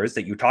players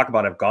that you talk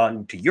about have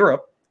gone to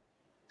Europe,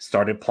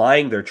 started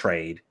plying their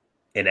trade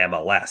in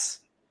MLS,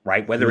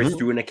 right? Whether it's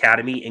through an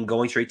academy and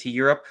going straight to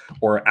Europe,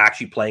 or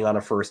actually playing on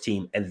a first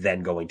team and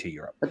then going to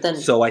Europe.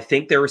 So I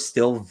think there are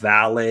still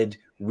valid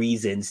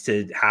reasons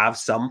to have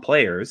some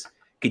players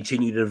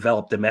continue to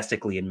develop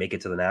domestically and make it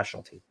to the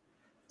national team.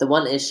 The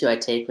one issue I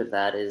take with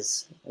that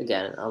is,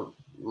 again,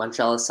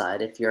 Montreal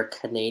aside, if you're a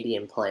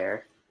Canadian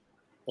player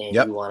and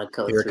you want to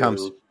go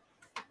through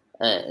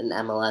an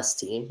MLS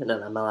team and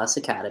an MLS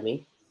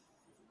academy,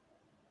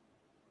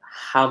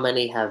 how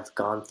many have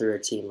gone through a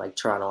team like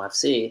Toronto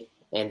FC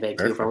and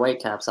Vancouver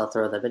Whitecaps? I'll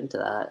throw them into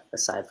that,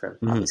 aside from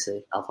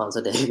obviously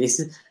Alphonso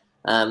Davies,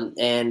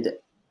 and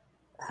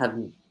have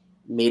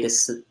made a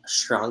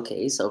strong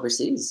case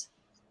overseas.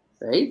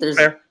 Right?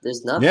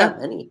 There's not that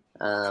many.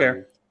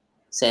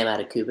 Sam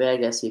Adekugbe, I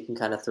guess you can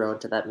kind of throw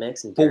into that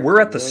mix. And but we're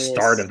at the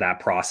start of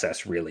that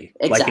process, really.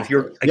 Exactly. Like if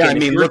you're,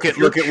 look at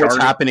what's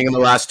happening in the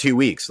last 2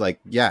 weeks. Like,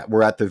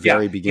 we're at the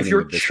very beginning. If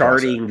you're of this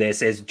charting process.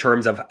 this as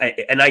terms of,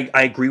 and I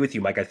agree with you,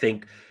 Mike. I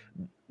think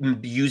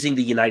using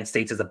the United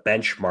States as a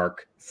benchmark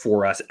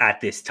for us at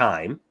this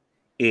time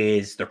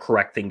is the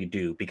correct thing to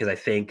do, because I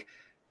think,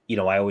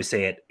 I always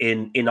say it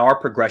in our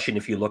progression.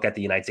 If you look at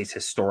the United States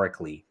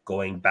historically,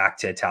 going back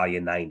to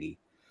Italia 90,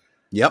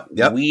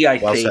 we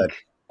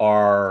think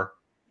are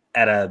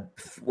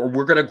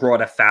we're going to grow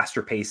at a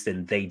faster pace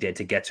than they did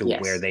to get to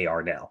where they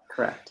are now.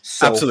 Correct.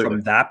 So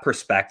from that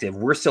perspective,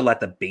 we're still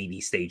at the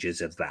baby stages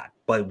of that,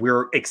 but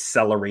we're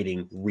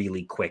accelerating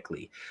really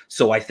quickly.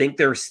 So I think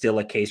there's still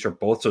a case for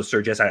both. So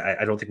Sergius,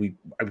 I don't think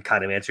I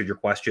kind of answered your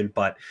question,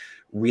 but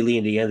really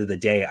in the end of the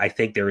day, I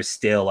think there is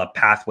still a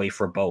pathway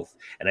for both.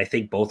 And I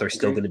think both are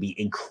still going to be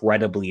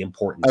incredibly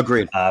important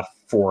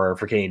for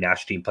Canadian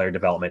national team player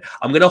development.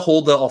 I'm going to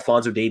hold the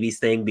Alphonso Davies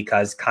thing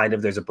because kind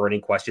of there's a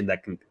burning question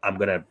that I'm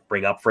going to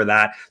bring up for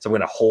that. So I'm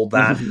going to hold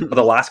that. But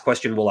the last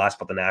question we'll ask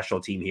about the national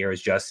team here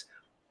is just,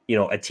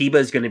 Atiba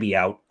is going to be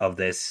out of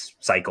this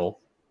cycle,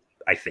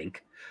 I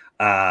think,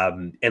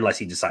 unless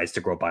he decides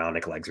to grow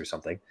bionic legs or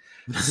something.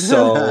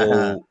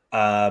 So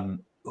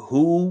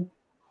who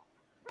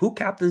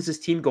captains this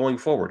team going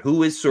forward?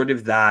 Who is sort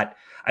of that?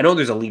 I know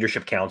there's a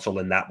leadership council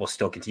and that will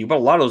still continue, but a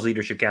lot of those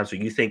leadership council,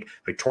 you think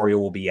Victoria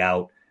will be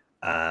out.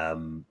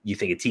 You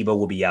think Atiba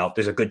will be out.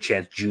 There's a good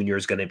chance Junior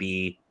is going to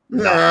be.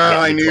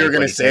 I knew you were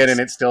going to say it and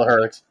it still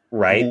hurts.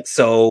 Right. Mm-hmm.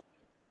 So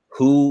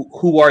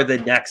who are the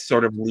next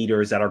sort of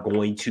leaders that are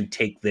going to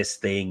take this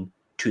thing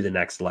to the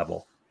next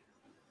level?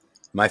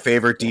 My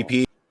favorite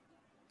DP,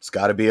 it's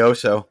got to be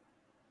Oso.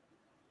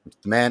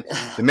 The man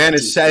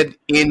has said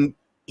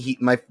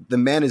the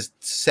man has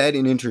said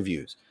in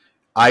interviews,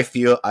 I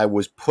feel I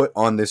was put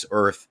on this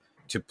earth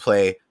to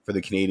play for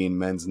the Canadian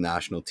men's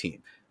national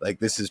team. Like,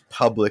 this is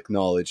public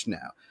knowledge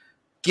now.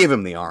 Give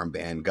him the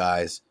armband,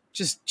 guys.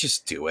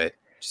 Just do it.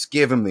 Just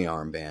give him the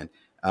armband.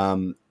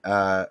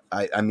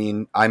 I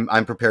mean,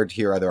 I'm prepared to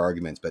hear other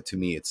arguments, but to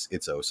me, it's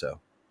Oso.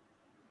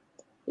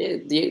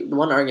 The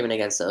one argument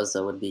against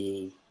Oso would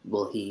be,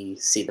 will he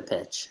see the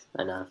pitch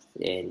enough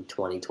in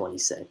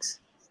 2026?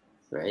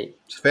 Right?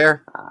 It's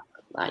fair.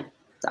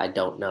 I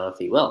don't know if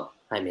he will.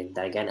 I mean,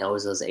 then again,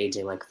 Ozo's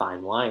aging like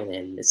fine wine,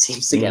 and it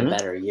seems to get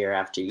better year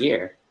after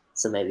year.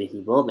 So maybe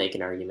he will make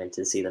an argument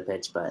to see the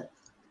pitch, but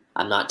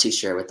I'm not too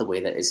sure with the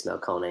way that Ismail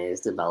Kone is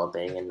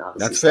developing, and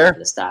obviously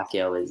Stefan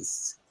Estacio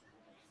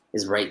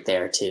is right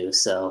there too.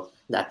 So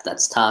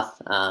that's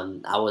tough.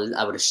 I would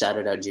have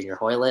shouted out Junior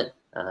Hoylett.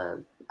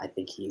 I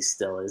think he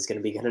still is going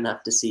to be good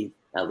enough to see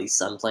at least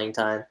some playing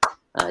time.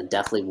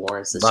 Definitely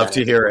warrants the shout. Love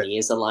to hear it. When he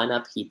is the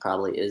lineup, he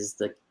probably is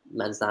the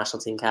men's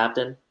national team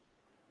captain.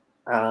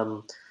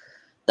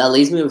 That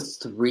leaves me with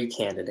 3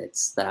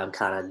 candidates that I'm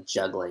kind of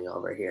juggling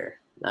over here.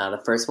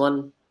 The first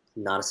one,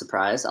 not a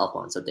surprise,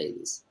 Alphonso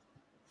Davies.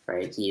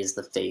 Right, he is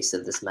the face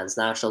of this men's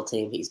national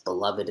team. He's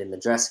beloved in the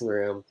dressing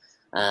room,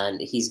 and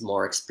he's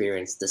more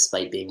experienced,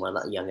 despite being one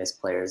of the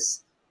youngest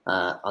players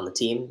on the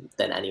team,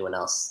 than anyone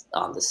else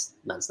on this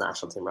men's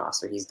national team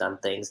roster. He's done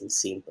things and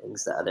seen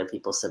things that other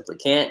people simply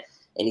can't,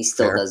 and he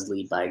still does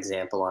lead by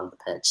example on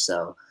the pitch.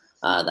 So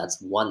that's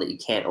one that you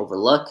can't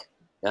overlook.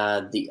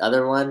 The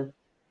other one,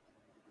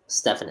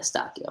 Stefan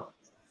Estacio.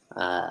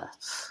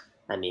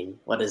 I mean,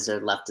 what is there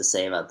left to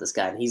say about this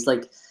guy? And he's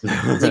like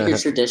your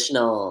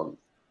traditional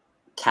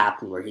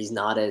captain, where he's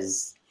not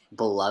as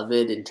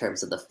beloved in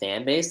terms of the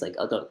fan base. Like,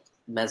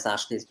 men's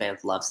national team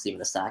fans love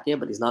Steven Estacio,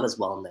 but he's not as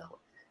well known.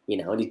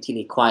 And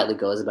he quietly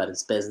goes about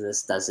his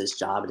business, does his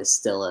job, and is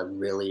still a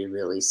really,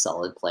 really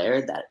solid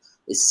player that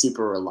is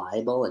super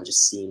reliable and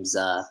just seems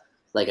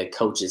like a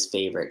coach's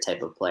favorite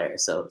type of player.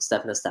 So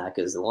Stefan Estacio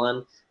is the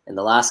one. And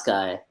the last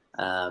guy,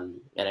 and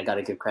I got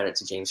to give credit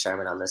to James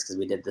Sharman on this, because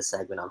we did this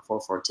segment on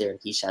 442 and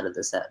he shouted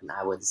this out, and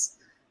I was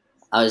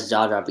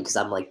jaw dropped, because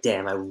I'm like,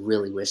 damn, I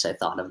really wish I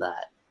thought of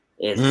that.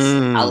 It's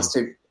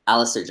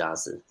Alistair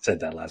Johnston. Said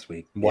that last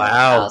week.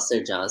 Wow.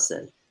 Alistair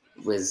Johnston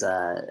was,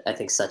 I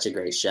think, such a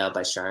great shout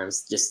by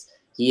Sharms. Just,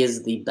 he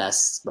is the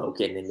best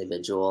spoken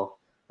individual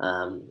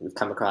we've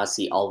come across.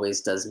 He always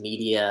does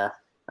media,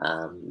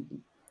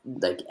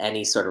 like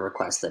any sort of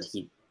request that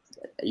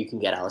you can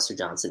get Alistair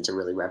Johnston to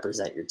really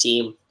represent your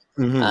team.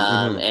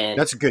 And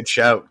that's a good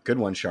shout. Good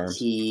one, Sharm.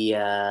 He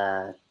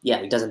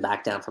doesn't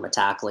back down from a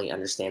tackle. He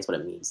understands what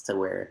it means to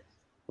wear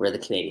the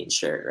Canadian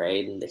shirt,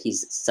 right? And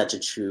he's such a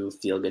true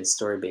feel-good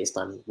story based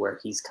on where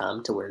he's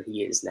come to where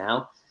he is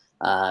now.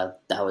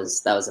 That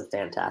was a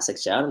fantastic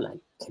shout, and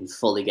I can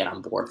fully get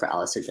on board for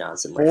Alistair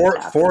Johnston.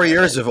 4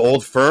 years of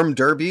Old Firm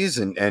derbies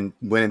and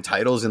winning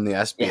titles in the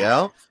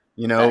SPL.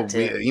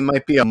 He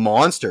might be a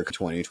monster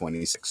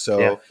 2026.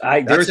 So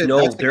there's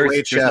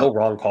no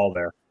wrong call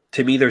there.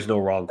 To me, there's no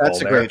wrong call there.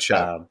 That's a great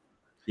shout.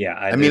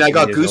 I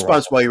got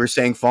goosebumps while you were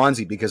saying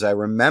Fonzie, because I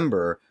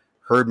remember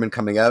Herdman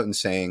coming out and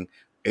saying,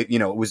 it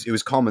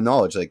was common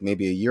knowledge, like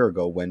maybe a year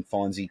ago when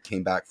Fonzie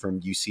came back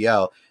from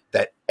UCL,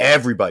 that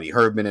everybody,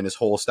 Herdman and his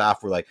whole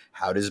staff, were like,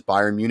 how does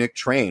Bayern Munich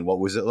train? What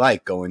was it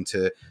like going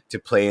to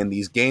play in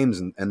these games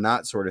and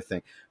that sort of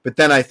thing? But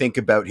then I think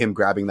about him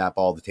grabbing that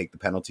ball to take the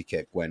penalty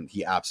kick when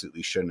he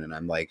absolutely shouldn't. And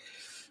I'm like,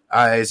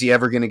 is he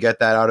ever going to get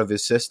that out of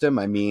his system?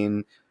 I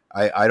mean,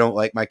 I don't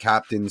like my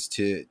captains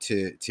to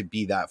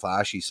be that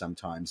flashy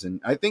sometimes.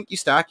 And I think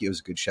Eustaquio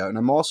is a good shout. And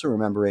I'm also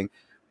remembering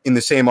in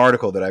the same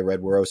article that I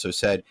read where Oso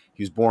said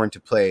he was born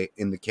to play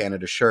in the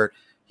Canada shirt,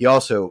 he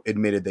also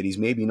admitted that he's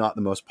maybe not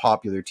the most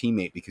popular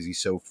teammate because he's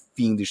so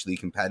fiendishly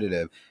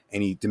competitive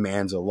and he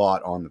demands a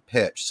lot on the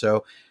pitch.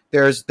 So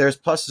there's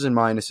pluses and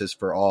minuses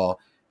for all.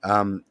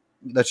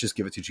 Let's just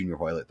give it to Junior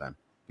Hoylett then,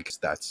 because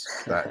that's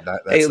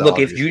hey, look,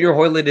 if Junior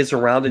Hoylett is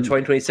around in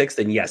 2026,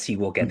 then yes, he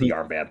will get the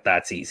armband.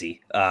 That's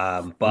easy.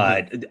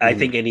 But I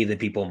think any of the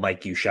people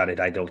Mike you shouted,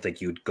 I don't think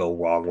you'd go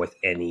wrong with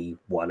any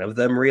one of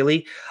them,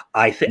 really.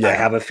 I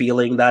have a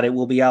feeling that it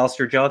will be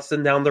Alistair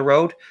Johnston down the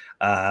road.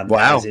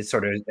 As it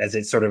sort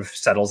of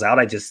settles out.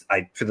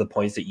 For the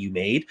points that you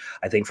made,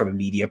 I think from a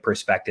media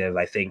perspective,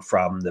 I think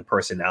from the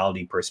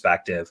personality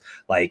perspective,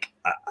 like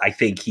I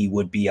think he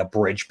would be a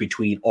bridge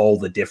between all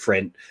the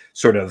different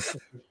sort of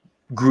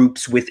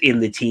groups within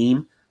the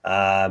team.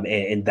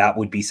 And that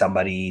would be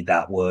somebody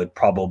that would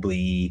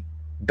probably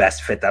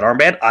best fit that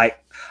armband.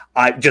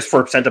 I just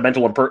for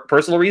sentimental and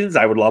personal reasons,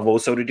 I would love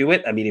Oso to do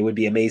it. I mean, it would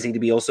be amazing to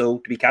be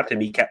Oso to be captain.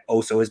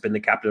 Oso has been the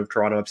captain of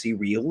Toronto FC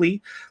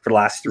really for the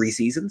last 3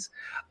 seasons.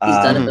 He's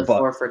done it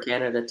before for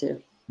Canada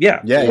too.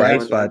 Yeah,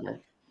 right.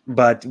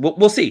 But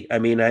we'll see. I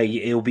mean,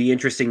 it'll be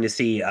interesting to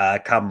see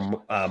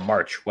come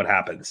March what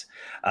happens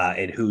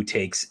and who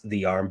takes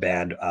the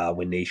armband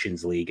when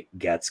Nations League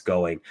gets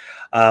going.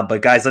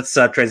 But guys, let's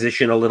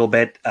transition a little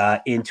bit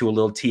into a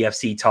little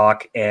TFC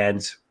talk,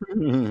 and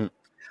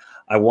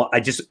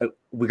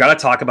we got to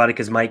talk about it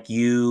because Mike,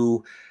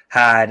 you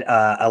had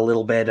a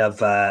little bit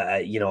of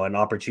an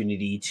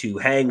opportunity to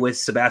hang with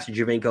Sebastian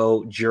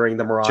Giovinco during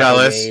the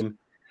Morocco game.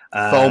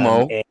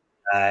 FOMO.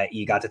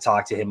 You got to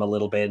talk to him a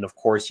little bit, and of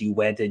course you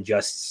went and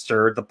just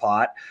stirred the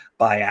pot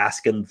by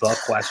asking the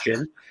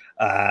question,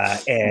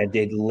 and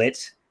it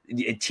lit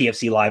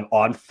TFC Live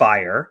on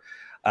fire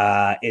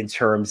in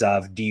terms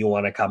of, do you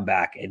want to come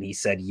back? And he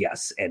said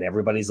yes, and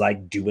everybody's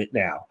like, do it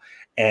now.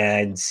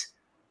 And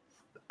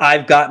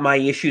I've got my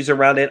issues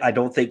around it. I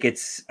don't think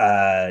it's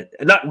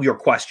not your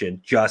question,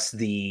 just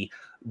the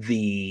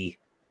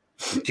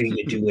do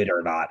you do it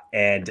or not?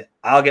 And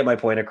I'll get my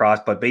point across,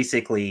 but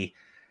basically,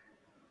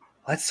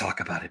 let's talk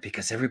about it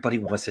because everybody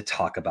wants to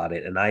talk about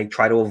it, and I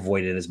try to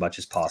avoid it as much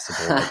as possible.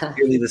 But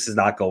clearly, this is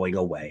not going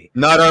away.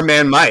 Not our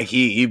man Mike.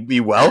 He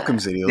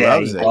welcomes it. He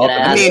loves it.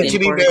 I mean, to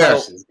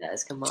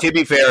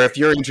be fair, if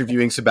you're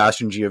interviewing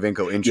Sebastian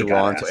Giovinco in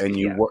Toronto and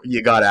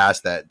you got to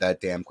ask that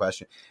damn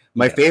question.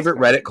 My favorite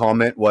Reddit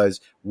comment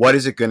was, "What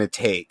is it going to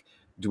take?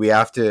 Do we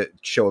have to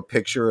show a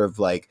picture of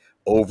like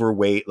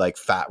overweight, like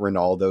fat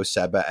Ronaldo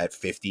Seba at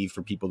 50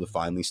 for people to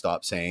finally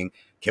stop saying,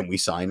 can we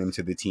sign him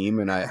to the team?"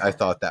 And I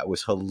thought that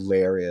was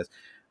hilarious.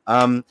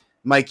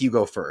 Mike, you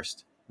go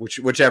first.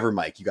 Whichever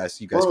Mike, you guys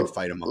can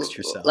fight amongst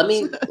yourselves.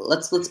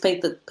 Let's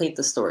paint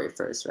the story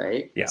first,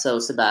 right? Yeah. So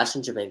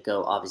Sebastian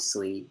Giovinco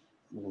obviously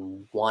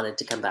wanted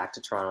to come back to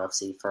Toronto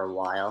FC for a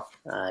while.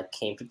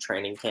 Came to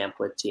training camp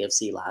with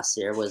GFC last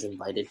year. Was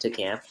invited to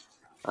camp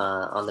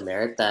on the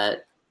merit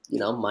that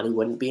money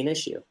wouldn't be an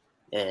issue.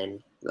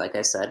 And like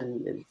I said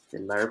in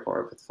my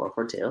report with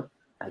 442,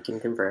 I can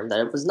confirm that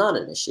it was not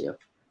an issue.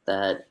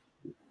 That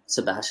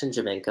Sebastian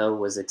Giovinco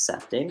was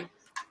accepting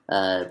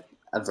a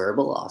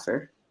verbal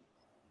offer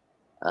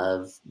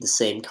of the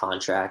same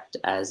contract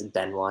as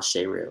Benoit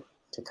Cheroux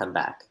to come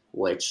back,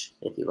 which,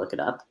 if you look it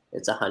up,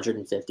 it's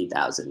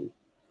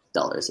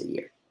 $150,000 a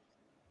year,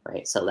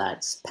 right? So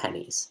that's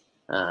pennies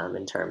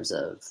in terms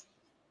of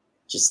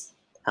just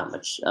how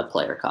much a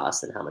player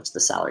costs and how much the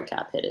salary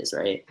cap hit is,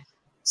 right?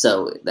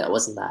 So that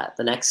wasn't that.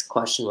 The next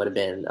question would have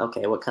been,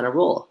 okay, what kind of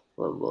role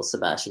will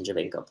Sebastian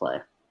Giovinco play?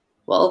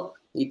 Well,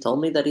 he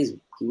told me that he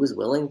was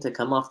willing to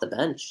come off the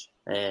bench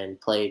and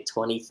play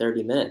 20,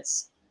 30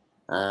 minutes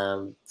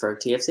for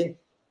TFC.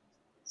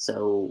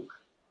 So,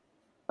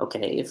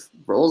 okay, if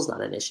role's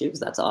not an issue, because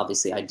that's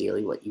obviously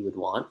ideally what you would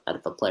want out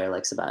of a player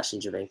like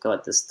Sebastian Giovinco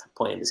at this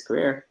point in his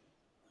career,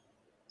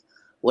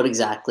 what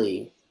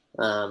exactly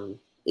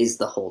is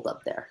the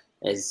holdup there?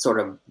 Is sort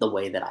of the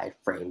way that I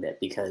framed it,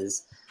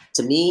 because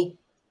to me,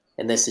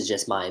 and this is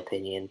just my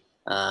opinion,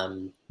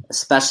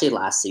 especially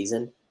last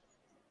season,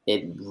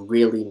 it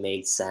really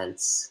made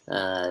sense,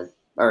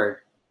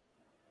 or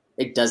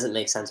it doesn't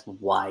make sense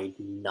why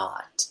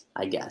not,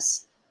 I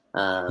guess,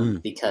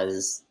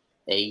 because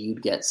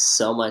you'd get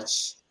so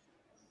much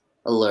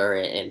allure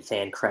and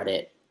fan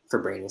credit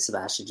for bringing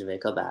Sebastian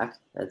Giovinco back.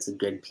 That's a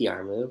good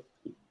PR move.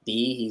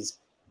 B, he's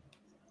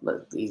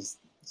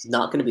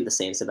not going to be the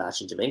same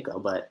Sebastian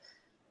Giovinco, but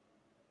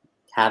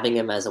having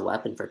him as a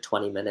weapon for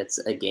 20 minutes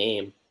a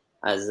game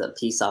as a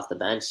piece off the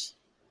bench,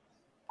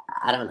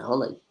 I don't know,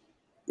 like,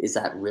 is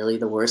that really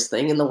the worst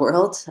thing in the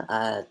world?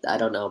 I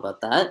don't know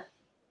about that.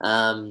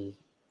 And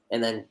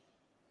then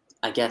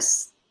I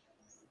guess,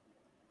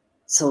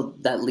 so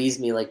that leaves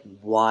me like,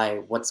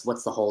 what's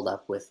the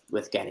holdup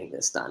with getting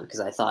this done? Because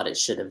I thought it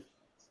should have,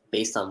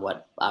 based on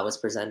what I was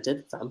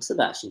presented from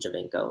Sebastian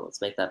Giovinco,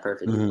 let's make that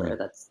perfectly clear,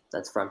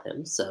 that's from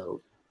him.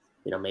 So,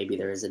 maybe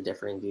there is a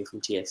differing view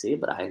from TFC,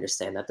 but I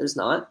understand that there's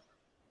not.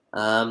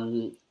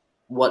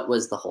 What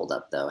was the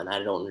holdup though? And I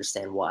don't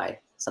understand why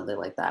something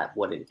like that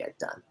wouldn't get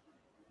done.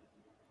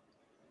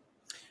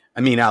 I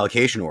mean,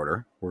 allocation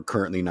order. We're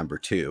currently number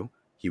 2.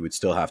 He would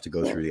still have to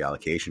go through the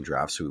allocation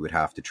draft, so we would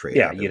have to trade.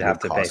 Yeah, you'd have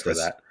to pay for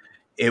that.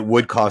 It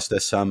would cost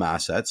us some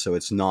assets, so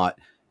it's not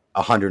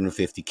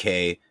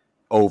 $150K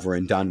over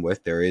and done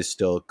with. There is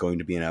still going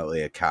to be an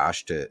outlay of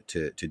cash to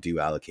do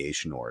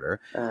allocation order.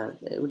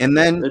 It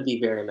would be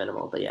very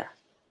minimal, but yeah.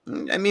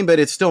 I mean, but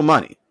it's still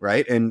money,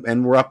 right?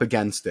 And we're up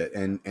against it,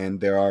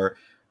 and there are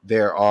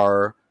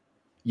it's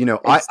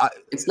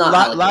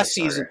not last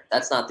season.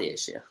 That's not the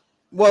issue.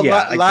 Well,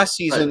 last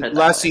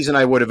season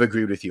I would have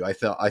agreed with you. I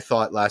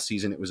thought last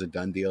season it was a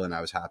done deal, and I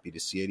was happy to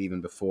see it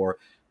even before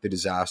the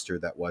disaster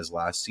that was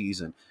last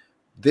season.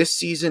 This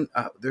season,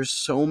 there's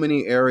so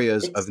many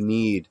areas of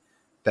need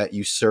that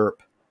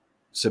usurp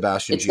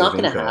Sebastian Giovinco. It's not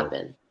going to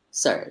happen.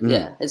 Sorry,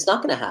 it's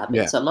not going to happen.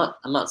 Yeah. So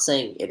I'm not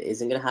saying it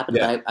isn't going to happen,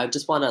 but I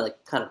just want to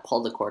kind of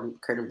pull the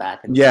curtain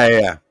back and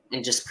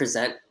and just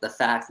present the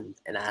fact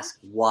and ask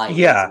why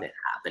isn't it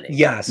happening?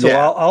 Yeah, so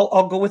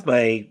I'll go with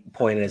my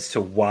point as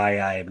to why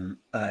I'm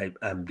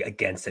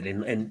against it,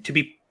 and to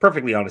be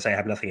perfectly honest, I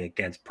have nothing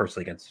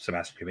personally against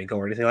Sebastian Giovinco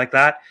or anything like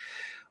that.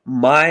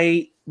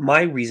 My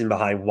reason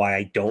behind why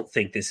I don't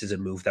think this is a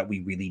move that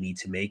we really need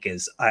to make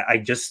is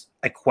I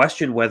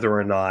question whether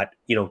or not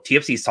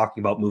TFC is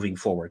talking about moving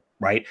forward,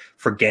 right?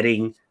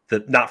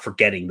 Not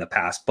forgetting the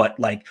past, but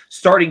like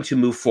starting to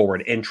move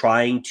forward and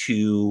trying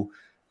to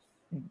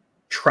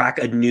track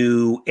a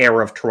new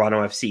era of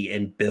Toronto FC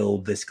and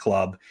build this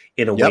club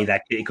in a way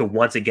that it could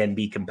once again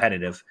be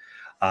competitive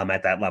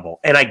at that level.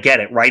 And I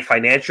get it, right?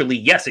 Financially,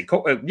 yes,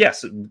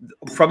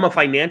 from a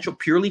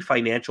purely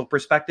financial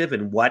perspective,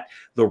 and what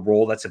the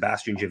role that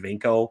Sebastian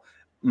Giovinco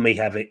may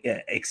have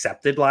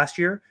accepted last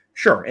year,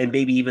 sure, and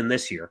maybe even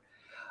this year.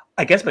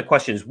 I guess my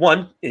question is,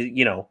 one,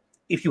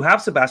 if you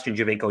have Sebastian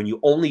Giovinco and you're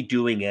only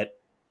doing it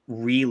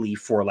really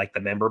for like the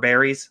member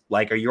berries,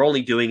 like, are you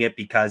only doing it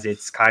because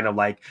it's kind of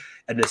like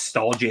a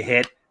nostalgia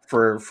hit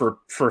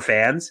for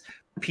fans,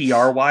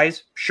 PR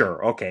wise,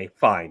 sure, okay,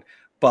 fine.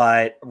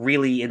 But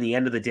really, in the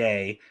end of the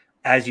day,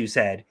 as you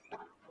said,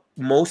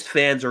 most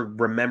fans are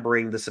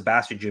remembering the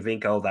Sebastian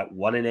Giovinco that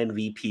won an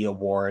MVP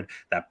award,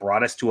 that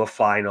brought us to a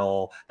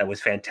final, that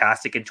was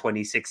fantastic in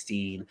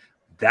 2016.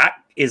 That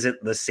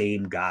isn't the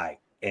same guy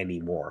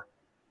anymore.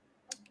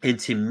 And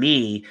to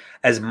me,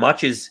 as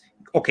much as,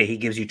 okay, he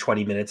gives you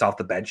 20 minutes off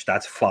the bench,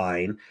 that's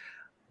fine.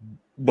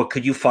 But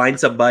could you find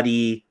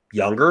somebody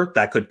younger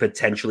that could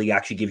potentially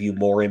actually give you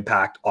more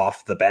impact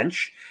off the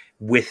bench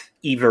with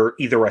either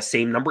a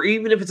same number,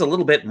 even if it's a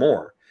little bit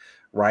more,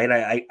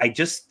 right? I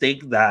just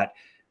think that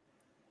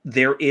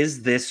there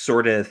is this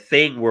sort of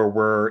thing where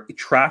we're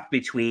trapped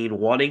between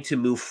wanting to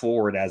move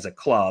forward as a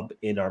club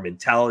in our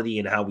mentality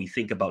and how we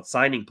think about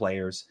signing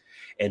players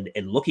and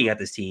looking at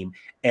this team,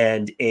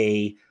 and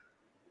I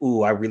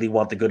really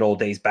want the good old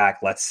days back.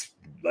 Let's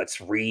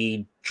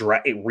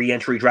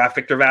re-entry draft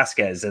Victor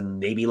Vasquez, and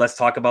maybe let's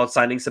talk about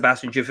signing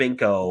Sebastian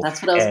Giovinco.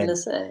 That's what I was going to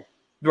say.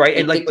 Right,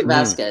 and Victor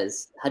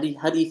Vasquez, how do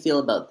you feel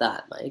about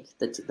that, Mike?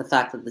 The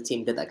fact that the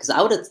team did that, because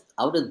I would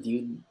have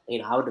viewed,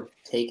 I would have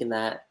taken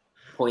that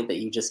point that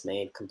you just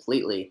made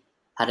completely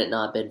had it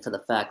not been for the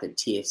fact that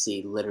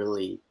TFC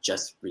literally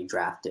just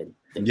redrafted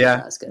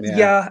Victor Vasquez.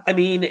 Yeah, I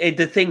mean,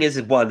 the thing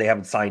is, one, they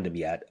haven't signed him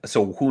yet,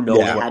 so who knows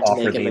what had to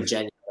make him a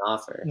genuine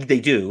offer.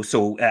 They do.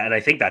 So, and I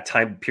think that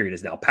time period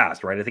is now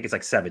passed, right? I think it's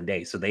like 7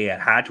 days. So they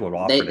had to have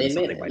offered him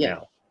something by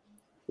now.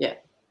 Yeah.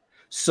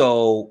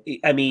 So,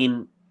 I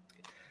mean,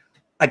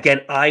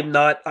 again, I'm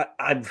not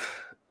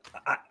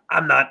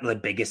the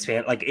biggest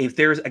fan. Like, if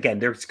there's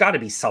got to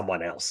be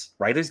someone else,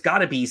 right? There's got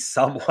to be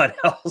someone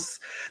else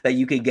that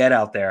you can get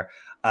out there,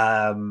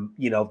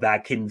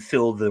 that can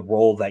fill the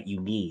role that you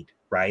need,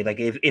 right? Like,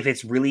 if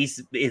it's really,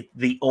 if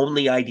the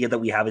only idea that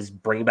we have is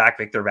bring back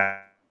Victor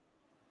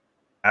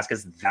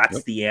Vasquez,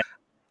 that's the end.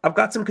 I've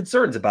got some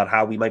concerns about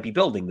how we might be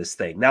building this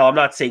thing. Now, I'm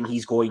not saying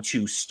he's going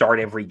to start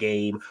every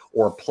game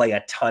or play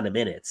a ton of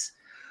minutes.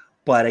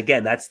 But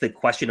again, that's the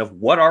question of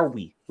what are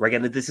we? Right?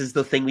 And this is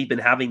the thing we've been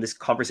having this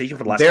conversation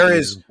for the last couple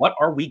years. What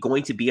are we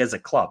going to be as a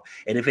club?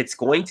 And if it's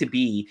going to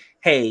be,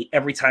 hey,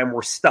 every time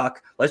we're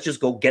stuck, let's just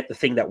go get the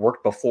thing that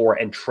worked before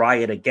and try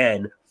it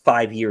again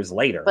 5 years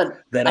later.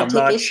 But then I'm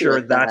not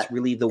sure that's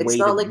really the way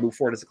to move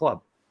forward as a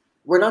club.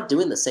 We're not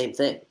doing the same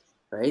thing,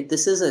 right?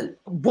 This isn't.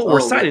 Well, we're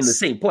signing the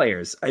same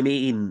players. I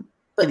mean,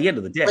 at the end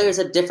of the day, players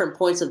at different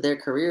points of their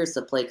careers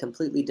to play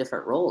completely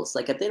different roles.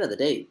 Like, at the end of the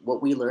day,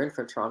 what we learned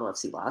from Toronto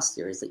FC last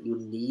year is that you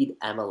need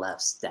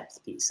MLS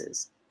depth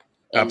pieces.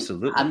 And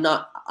absolutely. I'm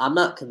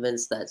not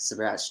convinced that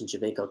Sebastian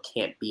Giovinco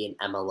can't be an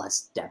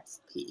MLS depth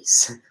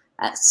piece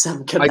at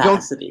some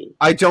capacity.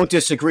 I don't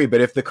disagree,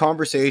 but if the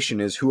conversation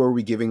is who are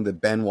we giving the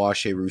Benoit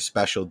Cheroux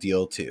special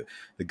deal to,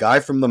 the guy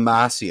from La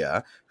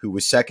Masia who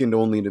was second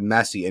only to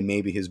Messi and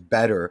maybe his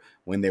better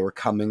when they were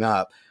coming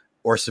up,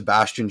 or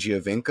Sebastian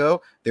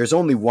Giovinco, there's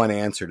only one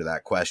answer to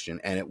that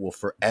question, and it will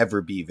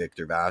forever be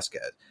Victor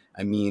Vasquez.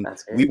 I mean,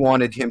 we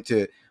wanted him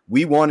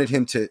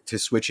to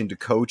switch into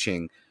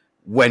coaching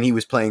when he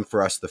was playing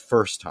for us the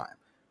first time,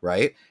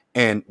 right?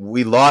 And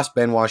we lost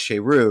Benoit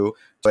Cheroux,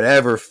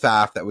 whatever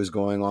faff that was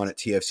going on at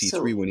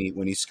TFC3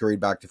 when he scurried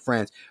back to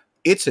France.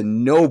 It's a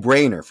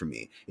no-brainer for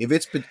me.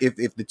 If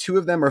the two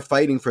of them are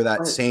fighting for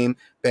that same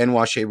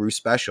Benoit Cheroux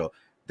special,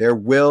 there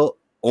will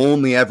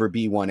only ever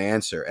be one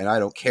answer, and I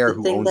don't care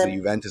who owns the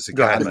Juventus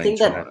Academy.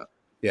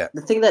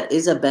 The thing that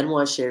is a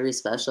Benoit Cheroux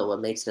special,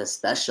 what makes it a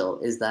special,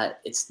 is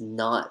that it's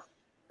not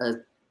a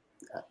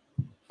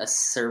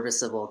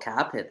serviceable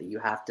cap hit that you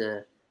have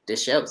to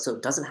dish out. So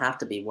it doesn't have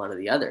to be one or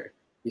the other.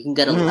 You can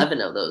get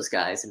 11 of those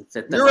guys and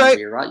fit them under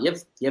your roster.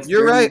 You have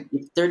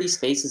 30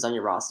 spaces on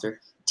your roster.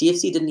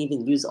 TFC didn't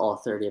even use all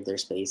 30 of their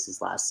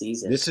spaces last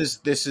season. This is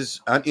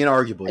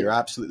inarguable. You're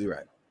absolutely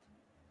right.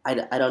 I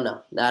don't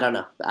know.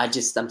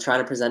 I'm trying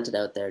to present it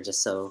out there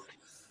just so.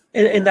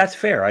 And that's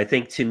fair. I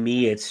think to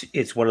me,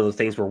 it's one of those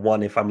things where,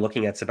 one, if I'm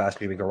looking at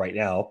Sebastian Giovinco right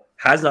now,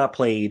 has not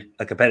played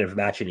a competitive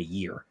match in a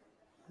year,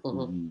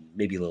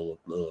 maybe a little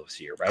this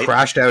year, right?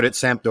 Crashed out at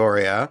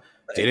Sampdoria.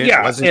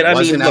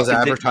 Wasn't as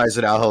advertised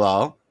at Al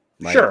Hilal.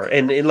 Sure,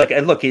 and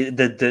look,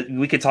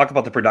 we could talk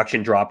about the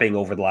production dropping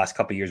over the last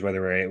couple of years,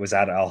 whether it was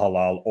at Al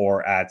Hilal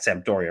or at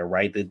Sampdoria,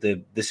 right?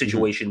 The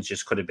situations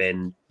just could have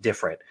been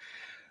different.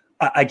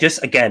 I'm just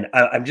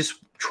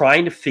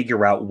trying to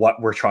figure out what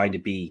we're trying to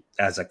be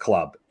as a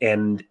club.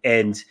 And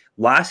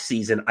last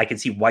season, I can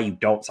see why you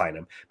don't sign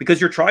him, because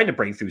you're trying to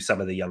break through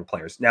some of the young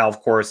players. Now,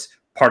 of course,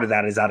 part of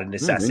that is out of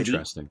necessity.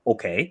 Interesting.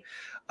 Okay.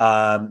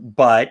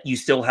 But you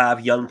still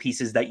have young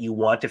pieces that you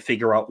want to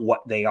figure out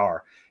what they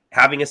are.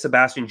 Having a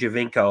Sebastian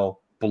Giovinco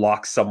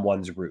blocks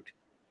someone's route,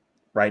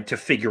 right, to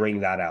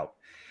figuring that out.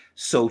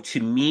 So to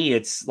me,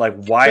 it's like,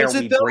 why are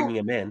we bringing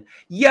him in?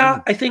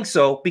 Yeah, I think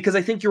so, because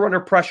I think you're under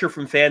pressure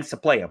from fans to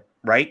play him,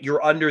 right?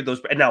 You're under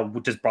those. And now,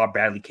 does Bob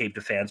Bradley cave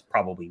to fans?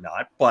 Probably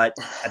not. But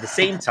at the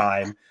same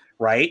time,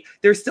 right,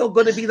 there's still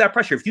going to be that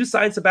pressure. If you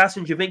sign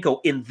Sebastian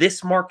Giovinco in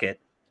this market,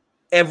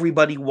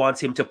 Everybody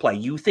wants him to play.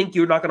 You think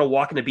you're not going to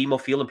walk into BMO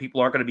Field and people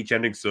aren't going to be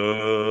chanting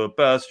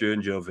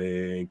Sebastian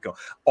Giovinco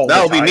all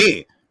That'll the time? be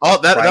me.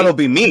 That'll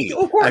be me.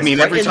 Of course, I mean,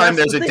 right? every And time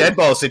that's there's the a thing. dead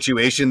ball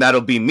situation,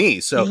 that'll be me.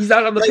 So he's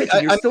out on the pitch,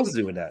 and you're I still mean,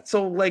 doing that.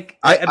 So, like,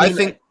 I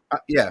think,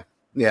 yeah.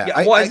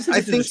 Well, I just think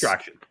it's a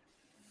distraction.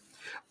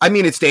 I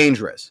mean, it's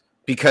dangerous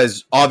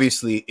because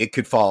obviously it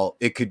could fall.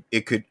 It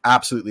could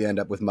absolutely end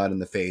up with mud in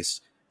the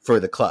face for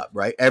the club,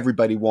 right?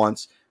 Everybody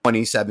wants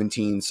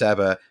 2017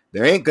 Seba.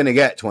 There ain't going to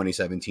get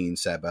 2017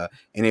 Seba.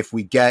 And if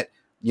we get,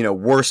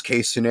 worst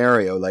case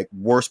scenario, like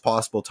worst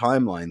possible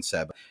timeline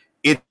Seba,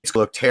 it's going to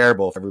look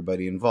terrible for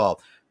everybody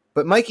involved.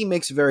 But Mikey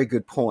makes a very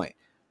good point.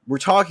 We're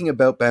talking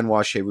about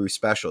Benoit Cheroux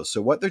specials.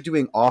 So what they're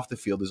doing off the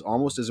field is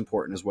almost as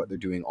important as what they're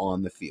doing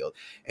on the field.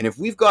 And if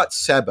we've got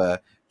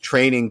Seba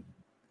training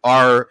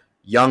our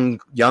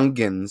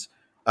youngins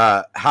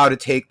how to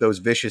take those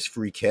vicious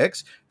free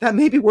kicks, that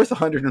may be worth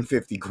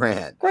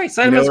 $150,000. Great,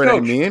 sign him as coach. I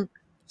mean?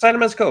 Sign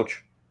him as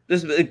coach.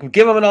 Just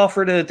give him an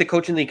offer to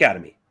coach in the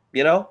academy.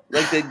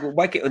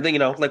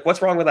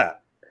 What's wrong with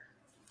that?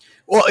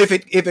 Well, if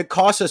it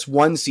costs us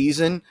one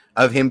season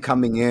of him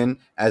coming in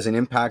as an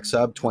impact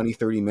sub, 20,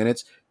 30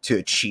 minutes to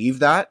achieve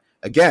that,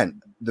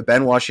 again, the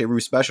Benoit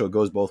Cheroux special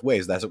goes both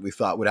ways. That's what we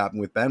thought would happen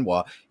with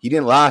Benoit. He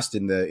didn't last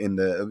in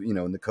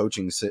the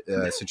coaching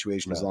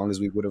situation as long as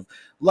we would have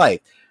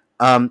liked.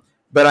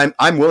 But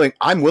I'm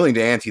willing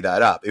to ante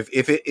that up.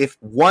 If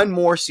one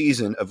more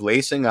season of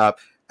lacing up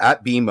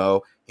at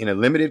BMO in a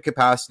limited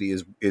capacity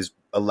is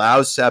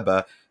allows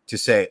Seba to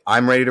say,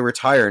 I'm ready to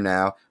retire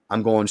now,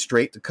 I'm going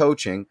straight to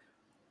coaching,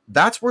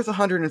 that's worth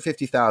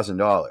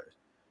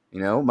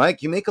 $150,000.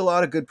 Mike, you make a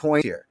lot of good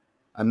points here.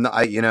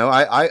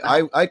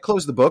 I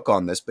closed the book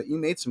on this, but you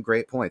made some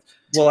great points.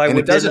 Well,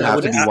 it doesn't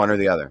have to be one or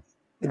the other.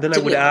 And then I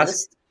would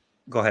ask.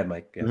 Go ahead,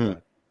 Mike. Yeah, go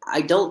ahead.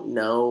 I don't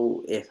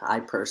know if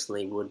I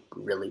personally would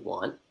really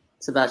want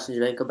Sebastian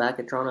Giovinco back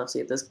at Toronto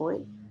FC at this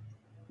point,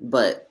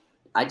 but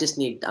I'm just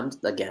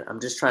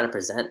trying to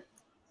present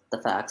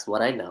the facts,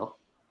 what I know,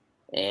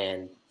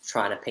 and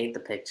trying to paint the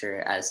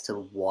picture as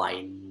to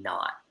why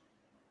not.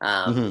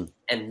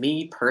 And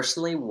me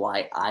personally,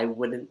 why I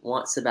wouldn't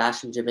want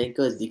Sebastian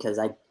Giovinco is because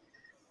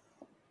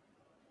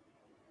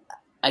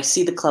I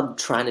see the club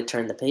trying to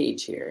turn the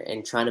page here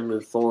and trying to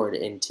move forward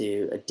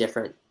into a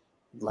different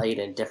light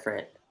and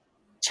different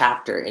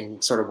chapter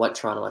in sort of what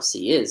Toronto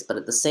FC is. But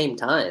at the same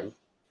time,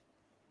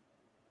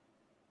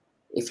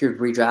 if you're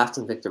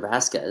redrafting Victor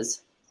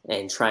Vasquez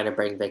and trying to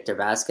bring Victor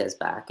Vasquez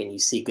back and you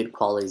see good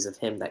qualities of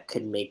him that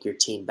could make your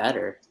team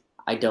better,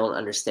 I don't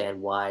understand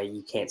why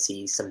you can't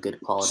see some good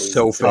qualities.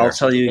 So fair. I'll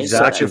tell you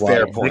exactly Such a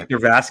fair point. Victor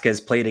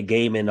Vasquez played a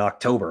game in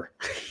October.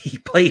 He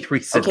played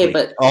recently. Okay,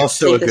 but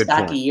also take this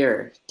back point. A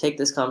year. Take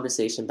this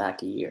conversation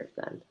back a year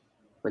then,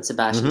 when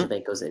Sebastian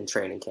Giovinco's in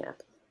training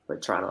camp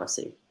with Toronto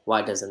FC.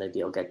 Why doesn't a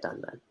deal get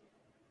done then?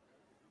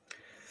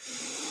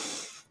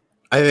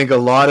 I think a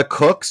lot of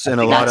cooks and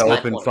a lot of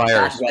open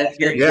fires.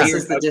 This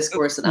is the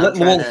discourse that I'm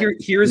trying to...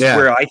 Here's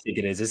where I think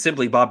it is. It's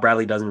simply Bob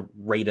Bradley doesn't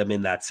rate him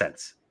in that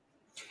sense.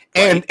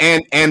 And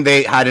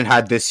they hadn't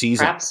had this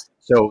season. Perhaps.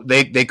 So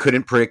they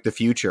couldn't predict the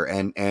future.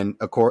 And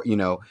of course,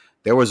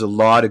 there was a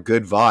lot of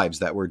good vibes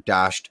that were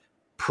dashed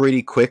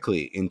pretty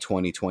quickly in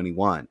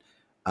 2021.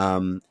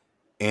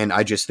 And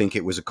I just think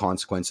it was a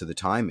consequence of the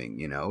timing,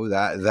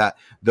 that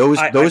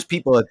those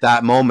people at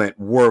that moment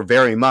were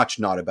very much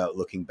not about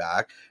looking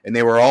back. And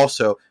they were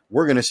also,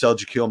 we're going to sell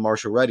Jaquil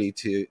Marshall-Rutty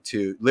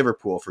to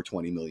Liverpool for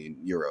 20 million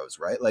euros,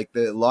 right? Like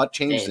a lot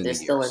changed in the year.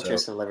 There's still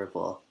interest in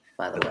Liverpool,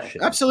 by the way.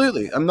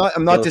 Absolutely. I'm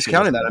not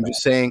discounting that.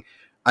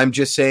 I'm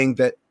just saying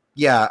that,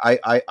 yeah,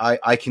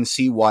 I can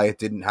see why it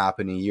didn't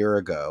happen a year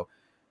ago.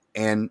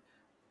 And,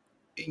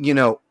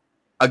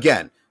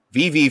 again,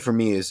 VV for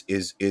me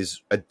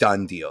is a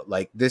done deal.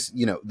 Like this,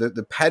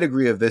 the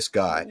pedigree of this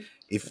guy,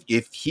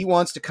 if he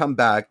wants to come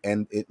back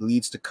and it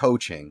leads to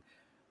coaching,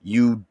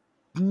 you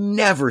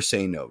never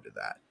say no to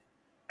that.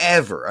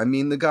 Ever. I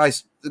mean, the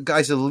guy's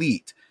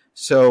elite.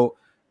 So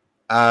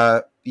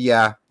yeah.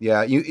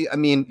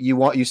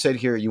 You said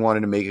here you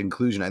wanted to make a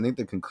conclusion. I think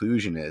the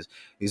conclusion is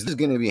this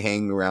going to be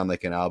hanging around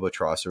like an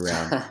albatross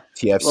around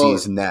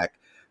TFC's neck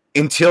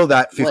until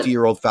that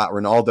 50-year-old fat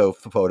Ronaldo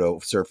photo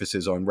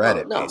surfaces on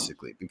Reddit,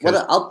 basically. Because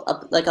I'll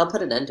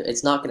put an end to it.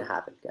 It's not going to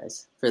happen,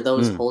 guys. For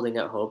those holding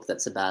out hope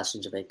that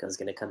Sebastian Giovinco is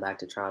going to come back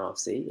to Toronto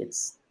FC,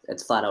 it's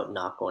flat out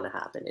not going to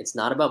happen. It's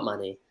not about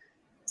money.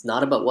 It's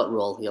not about what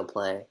role he'll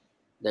play.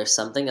 There's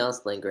something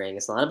else lingering.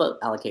 It's not about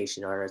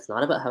allocation order. It's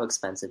not about how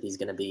expensive he's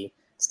going to be.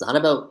 It's not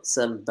about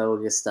some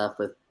bogus stuff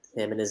with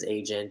him and his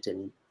agent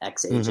and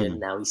ex-agent.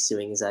 Now he's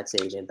suing his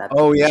ex-agent. That's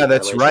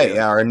right.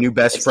 Yeah, our new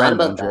best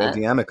friend, Andrea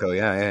D'Amico.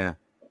 Yeah.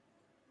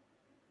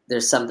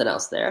 There's something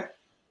else there.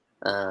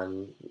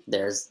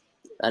 There's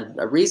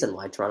a reason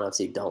why Toronto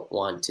FC don't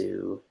want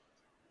to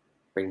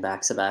bring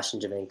back Sebastian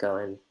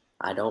Giovinco, and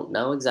I don't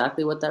know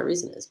exactly what that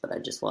reason is, but I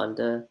just wanted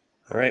to...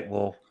 All right.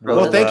 Well,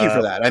 thank you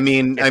for that. I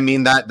mean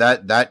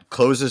that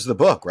closes the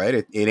book, right?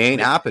 It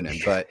ain't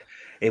happening, but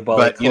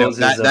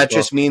that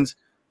just means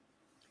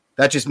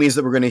that just means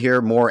that we're going to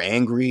hear more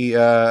angry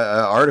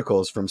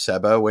articles from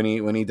Seba when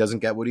he doesn't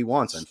get what he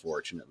wants,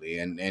 unfortunately.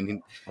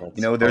 And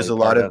there's a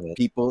lot of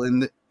people in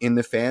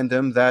the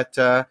fandom that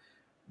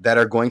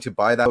are going to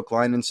buy that hook,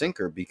 line, and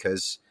sinker,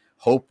 because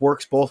hope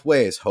works both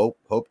ways. Hope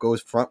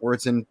goes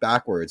frontwards and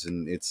backwards,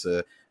 and it's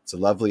a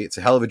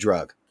hell of a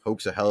drug.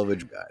 Hope's a hell of a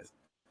drug, guys.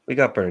 We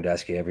got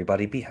Bernardeschi,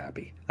 everybody. Be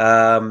happy.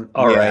 All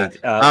right.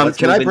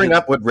 Can I bring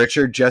up what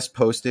Richard just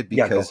posted?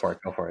 Because go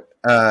for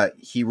it.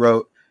 He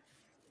wrote,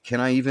 can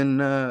I even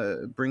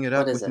bring it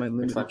up with my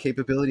limited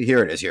capability?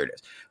 Here it is.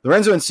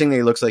 Lorenzo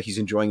Insigne looks like he's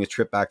enjoying his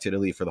trip back to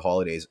Italy for the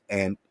holidays,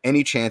 and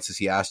any chances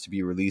he asked to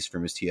be released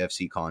from his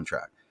TFC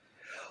contract?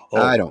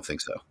 I don't think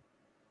so.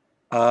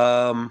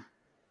 I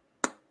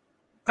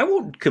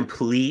won't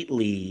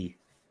completely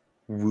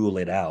rule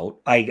it out.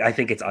 I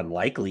think it's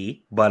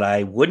unlikely, but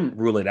I wouldn't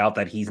rule it out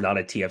that he's not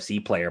a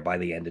TFC player by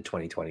the end of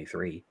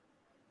 2023.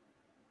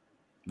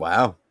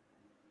 Wow.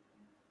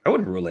 I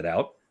wouldn't rule it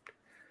out.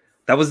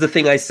 That was the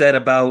thing I said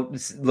about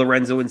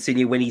Lorenzo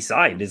Insigne when he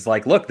signed, is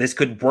like, look, this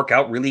could work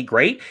out really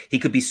great. He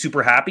could be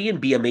super happy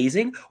and be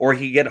amazing, or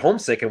he could get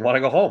homesick and want to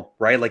go home,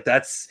 right? Like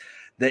that's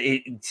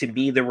to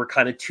me, there were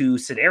kind of two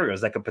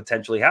scenarios that could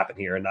potentially happen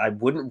here, and I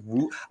wouldn't.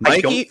 I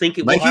don't think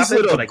it will happen. Mikey's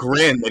little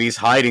grin that he's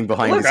hiding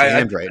behind his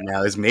hand right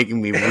now is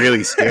making me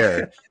really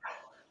scared.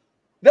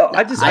 No,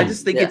 I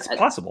just think it's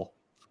possible.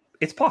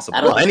 It's possible.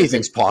 Well,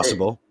 anything's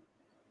possible.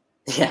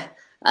 Yeah,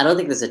 I don't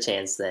think there's a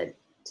chance that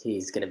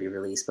he's going to be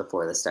released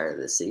before the start of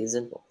the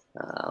season.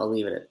 I'll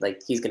leave it at,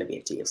 like, he's going to be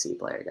a TFC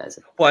player, guys.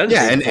 Well,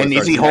 yeah, and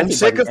is he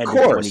homesick? Of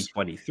course.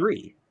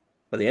 2023.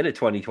 By the end of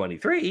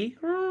 2023.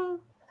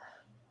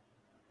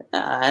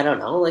 I don't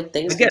know. Like,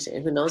 things can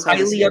change. Who knows how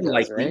highly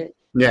unlikely, goes, right?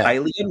 Yeah,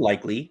 highly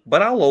unlikely.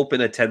 But I'll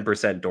open a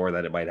 10% door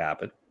that it might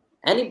happen.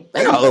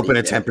 I'll open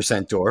a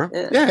 10% door.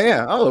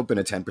 Yeah. I'll open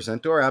a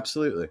 10% door.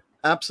 Absolutely.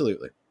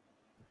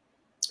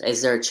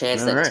 Is there a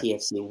chance that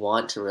TFC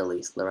want to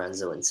release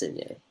Lorenzo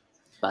Insigne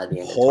by the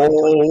end of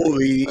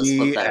 2023? Holy Let's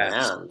flip that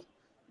around.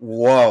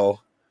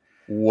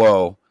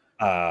 Whoa.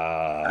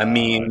 I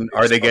mean,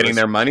 are they getting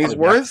their money's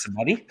worth?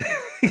 Money?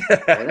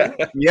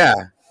 Yeah.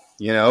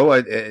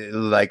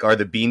 Like, are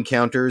the bean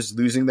counters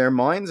losing their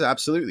minds?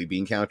 Absolutely.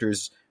 Bean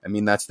counters, I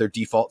mean, that's their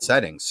default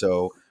setting.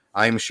 So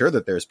I'm sure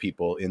that there's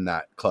people in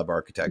that club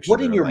architecture.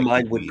 What in your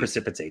mind would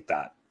precipitate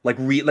that? Like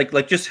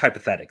just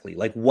hypothetically,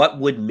 like what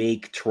would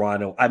make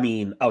Toronto, I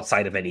mean,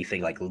 outside of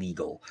anything like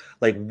legal,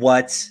 like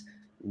what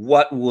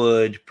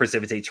would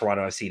precipitate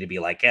Toronto FC to be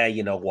like,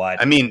 you know what?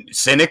 I mean,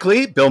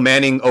 cynically, Bill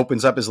Manning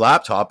opens up his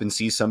laptop and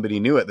sees somebody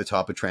new at the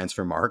top of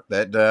transfer mark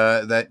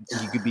that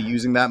he could be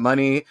using that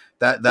money,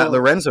 that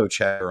Lorenzo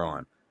checker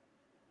on.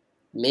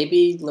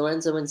 Maybe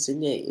Lorenzo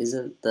Insigne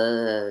isn't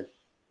the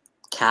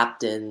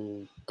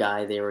captain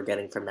guy they were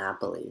getting from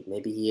Napoli.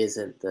 Maybe he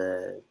isn't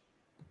the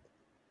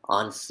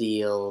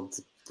on-field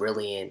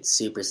brilliant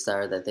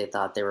superstar that they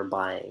thought they were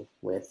buying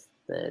with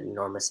the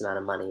enormous amount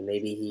of money.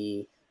 Maybe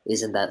he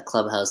isn't that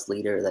clubhouse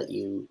leader that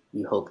you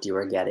hoped you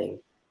were getting.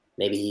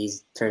 Maybe he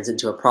turns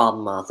into a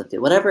problem off the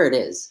field. Whatever it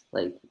is,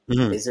 like,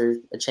 is there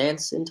a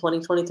chance in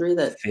 2023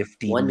 that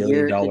 $50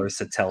 million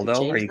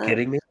Soteldo? Are you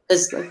kidding me?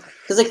 Because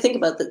like think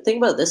about it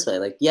this way.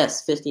 Like,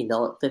 yes, $50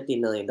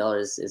 million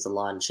is a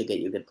lot and should get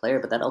you a good player,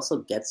 but that also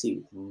gets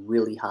you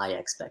really high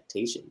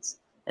expectations.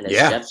 And as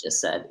Jeff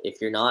just said, if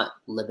you're not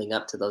living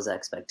up to those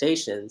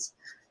expectations,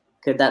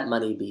 could that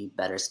money be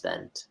better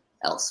spent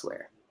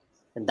elsewhere?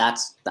 And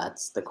that's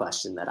the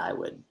question that I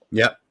would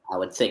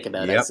think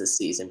about as the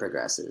season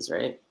progresses,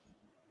 right?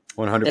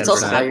 100%. It's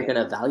also how you're going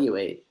to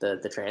evaluate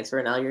the transfer,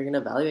 and how you're going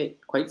to evaluate,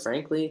 quite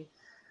frankly,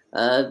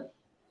 a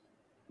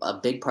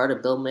big part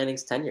of Bill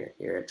Manning's tenure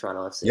here at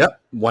Toronto FC.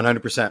 Yep,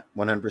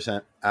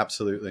 100%,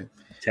 absolutely.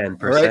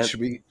 10%. All right,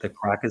 the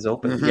crack is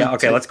open. Mm-hmm. Yeah,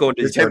 okay, let's go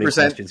into the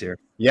questions here.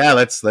 Yeah,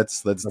 let's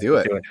do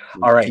it.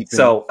 All right,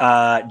 so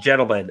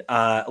gentlemen,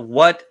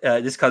 what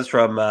this comes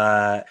from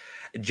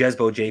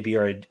Jezbo JB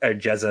or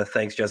Jezza.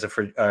 Thanks, Jezza,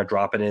 for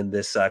dropping in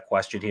this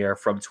question here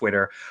from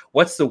Twitter.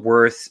 What's the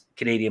worst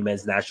Canadian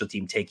men's national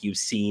team take you've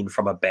seen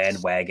from a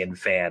bandwagon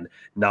fan,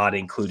 not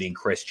including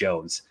Chris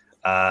Jones?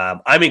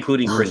 I'm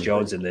including Chris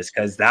Jones in this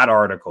because that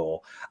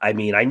article, I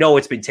mean, I know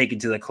it's been taken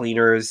to the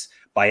cleaners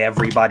by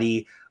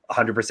everybody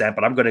 100%,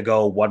 but I'm going to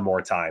go one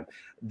more time.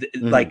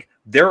 Like,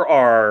 there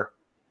are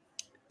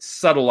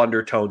subtle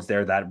undertones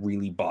there that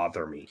really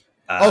bother me.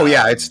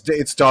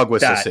 It's dog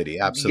whistle city,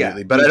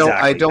 absolutely. But exactly,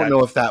 I don't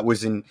know if that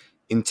was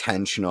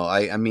intentional.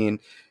 I mean,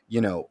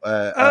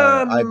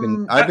 I've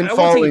been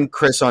following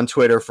Chris on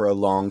Twitter for a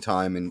long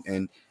time,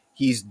 and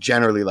he's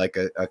generally like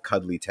a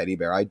cuddly teddy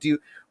bear. I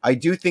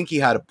do think he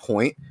had a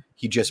point.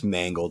 He just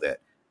mangled it,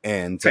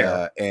 and the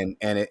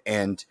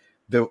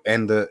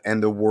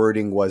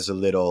wording was a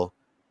little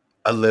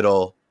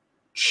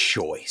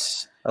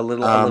choice. A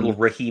little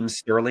Raheem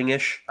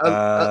Sterling-ish.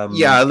 A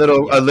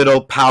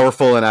little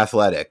powerful and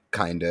athletic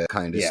kind of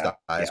style.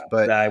 Yeah.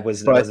 But I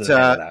wasn't a fan of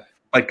that.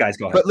 But guys,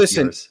 go ahead. But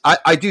listen,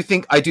 I do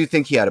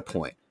think he had a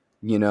point,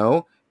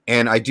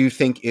 and I do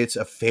think it's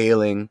a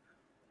failing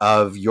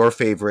of your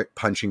favorite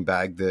punching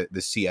bag, the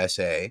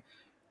CSA,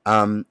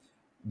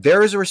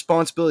 There is a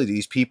responsibility.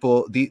 These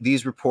people,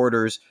 these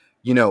reporters,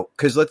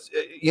 because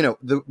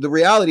the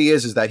reality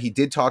is that he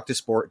did talk to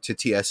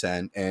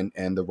TSN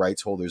and the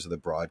rights holders of the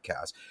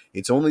broadcast.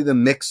 It's only the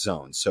mix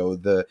zone, so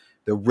the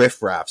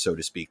riffraff, so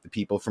to speak, the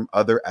people from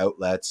other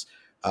outlets,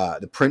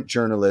 the print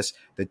journalists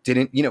that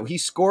didn't.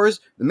 The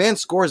man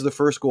scores the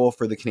first goal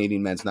for the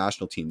Canadian men's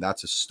national team.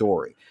 That's a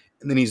story,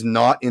 and then he's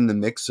not in the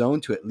mix zone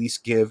to at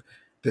least give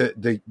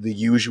the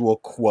usual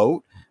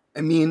quote.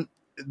 I mean,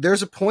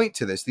 there's a point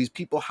to this. These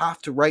people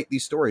have to write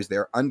these stories.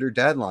 They're under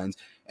deadlines,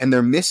 and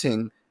they're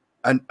missing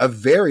a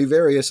very,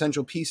 very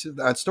essential piece of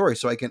that story.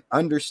 So I can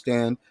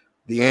understand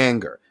the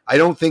anger. I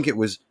don't think it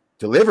was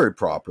delivered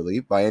properly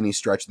by any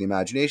stretch of the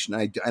imagination.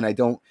 And I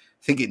don't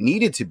think it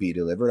needed to be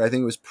delivered. I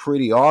think it was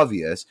pretty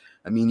obvious.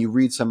 I mean, you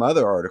read some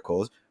other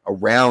articles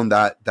around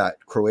that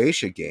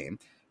Croatia game,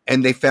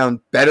 and they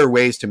found better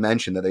ways to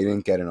mention that they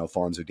didn't get an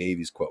Alphonso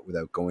Davies quote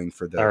without going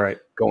for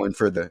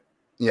the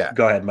yeah.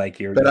 Go ahead,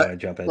 Mike. You're going to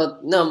jump in. Well,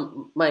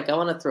 no, Mike, I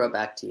want to throw it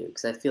back to you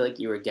because I feel like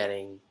you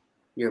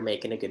were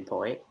making a good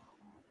point.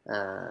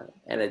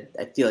 And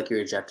I feel like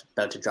you're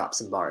about to drop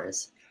some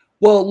bars.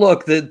 Well,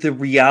 look, the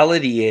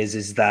reality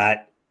is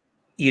that,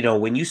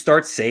 when you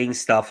start saying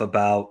stuff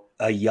about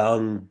a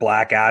young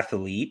black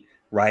athlete,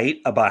 right,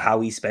 about how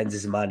he spends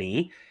his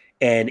money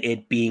and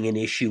it being an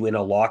issue in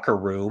a locker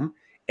room,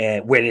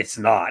 and when it's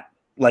not,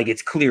 like,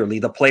 it's clearly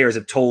the players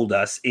have told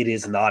us it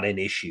is not an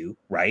issue,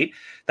 right,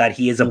 that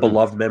he is a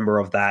beloved member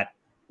of that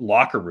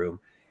locker room,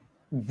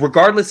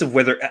 regardless of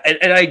whether,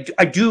 and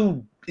I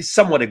do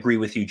somewhat agree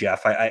with you,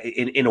 Jeff,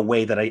 in a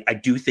way that I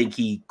do think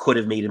he could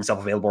have made himself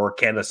available, or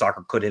Canada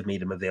Soccer could have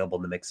made him available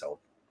in the mix zone.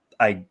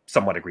 I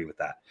somewhat agree with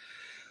that.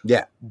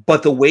 Yeah.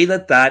 But the way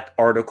that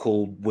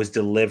article was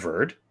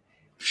delivered,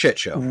 shit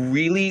show.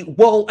 Really?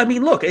 Well, I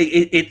mean, look,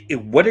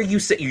 what are you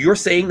saying? You're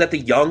saying that the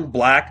young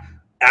black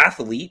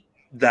athlete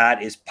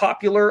that is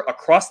popular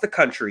across the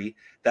country,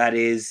 that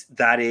is,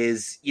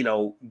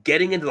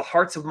 getting into the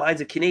hearts and minds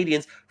of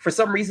Canadians, for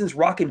some reasons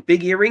rocking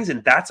big earrings,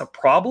 and that's a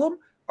problem?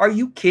 Are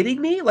you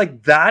kidding me?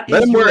 Like, that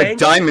let is him wear a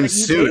diamond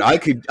suit. I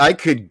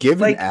could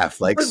give an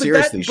F. Like,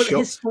 seriously, but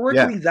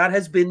historically, that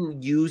has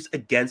been used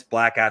against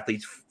black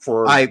athletes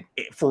for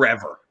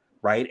forever,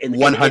 right? And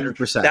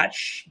 100%.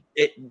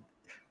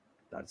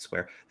 Not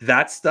swear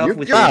that stuff You're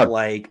within proud.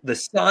 Like the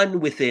Sun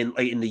within,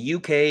 like, in the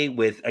UK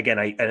with, again,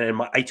 I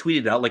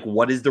tweeted out, like,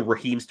 what is the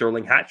Raheem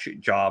Sterling hat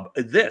job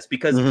of this?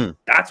 Because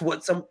that's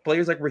what some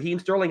players like Raheem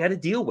Sterling had to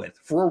deal with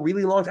for a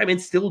really long time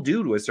and still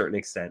do to a certain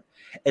extent.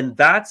 And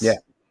that's,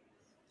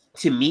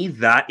 to me,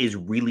 that is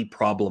really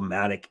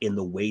problematic in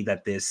the way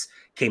that this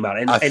came out.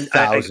 And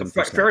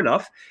fair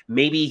enough.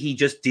 Maybe he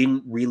just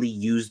didn't really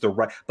use the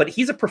right, but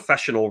he's a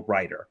professional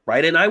writer,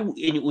 right? And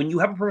when you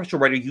have a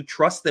professional writer, you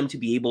trust them to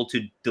be able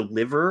to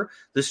deliver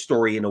the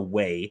story in a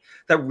way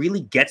that really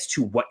gets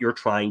to what you're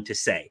trying to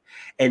say.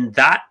 And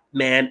that,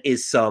 man,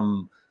 is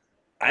some,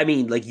 I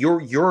mean, like,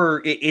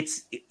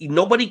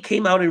 nobody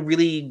came out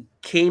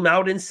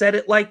and said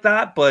it like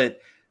that, but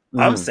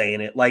I'm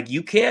saying it. Like,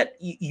 you can't,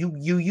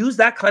 you use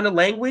that kind of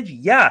language.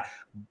 Yeah.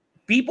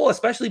 People,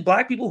 especially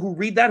black people who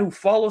read that, who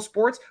follow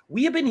sports,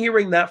 we have been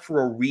hearing that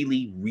for a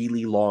really,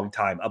 really long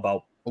time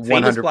about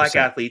famous 100%. Black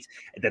athletes,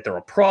 that they're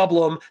a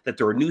problem, that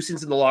they're a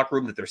nuisance in the locker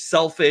room, that they're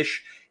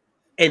selfish.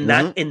 And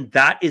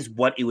that is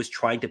what it was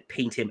trying to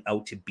paint him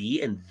out to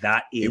be. And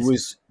that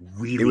is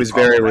really, it was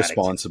very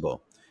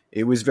responsible.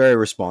 It was very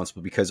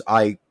responsible because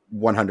I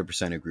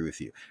 100% agree with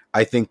you.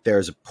 I think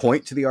there's a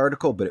point to the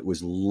article, but it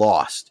was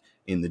lost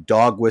in the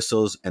dog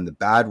whistles and the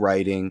bad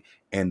writing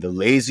and the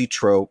lazy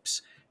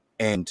tropes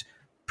and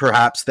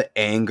perhaps the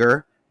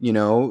anger,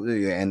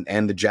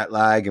 and the jet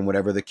lag and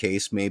whatever the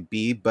case may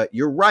be. But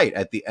you're right.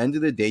 At the end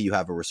of the day, you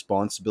have a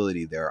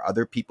responsibility. There are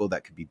other people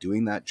that could be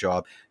doing that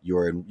job.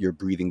 You're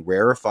breathing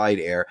rarefied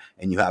air,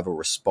 and you have a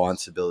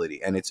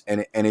responsibility. And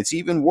it's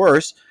even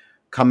worse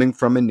coming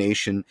from a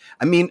nation.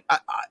 I mean,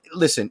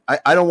 listen,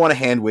 I don't want to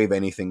hand wave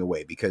anything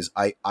away because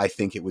I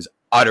think it was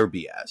utter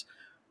BS.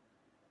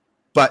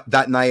 But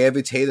that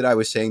naivete that I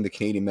was saying the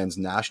Canadian men's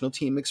national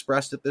team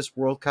expressed at this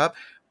World Cup,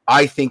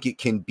 I think it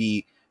can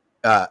be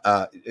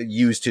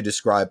used to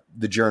describe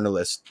the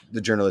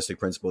journalistic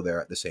principle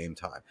there at the same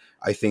time.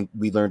 I think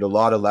we learned a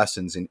lot of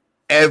lessons in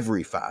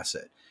every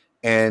facet.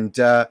 And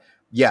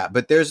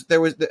but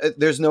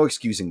there's no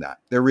excusing that.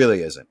 There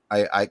really isn't.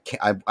 I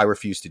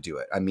refuse to do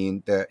it. I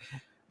mean,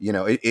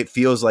 it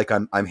feels like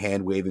I'm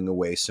hand waving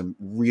away some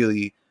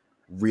really,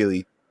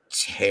 really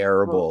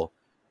terrible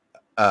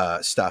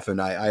stuff, and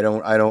I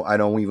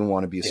don't even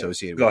want to be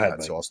associated with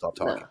that. So I'll stop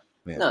talking.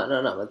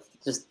 No. But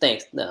just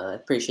thanks. No, I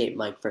appreciate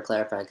Mike for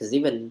clarifying, because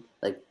even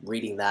like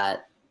reading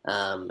that,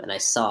 and I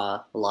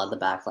saw a lot of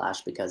the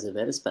backlash because of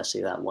it,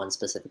 especially that one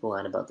specific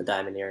line about the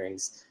diamond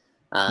earrings,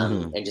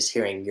 and just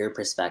hearing your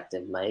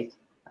perspective, Mike,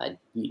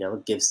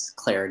 gives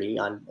clarity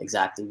on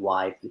exactly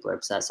why people are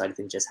upset. So I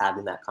think just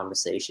having that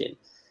conversation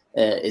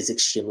is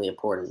extremely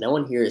important. No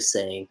one here is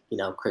saying,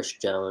 Chris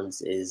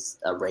Jones is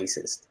a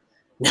racist.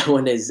 No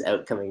one is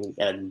coming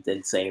and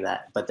saying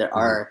that, but there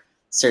are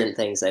certain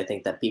things I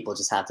think that people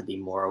just have to be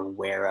more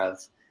aware of.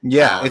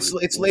 Yeah, it's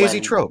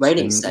lazy tropes.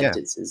 Writing and,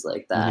 sentences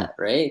like that,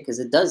 right? Because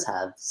it does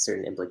have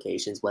certain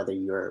implications, whether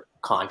you're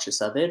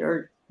conscious of it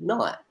or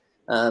not.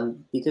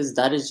 Because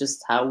that is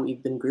just how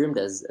we've been groomed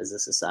as a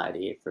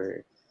society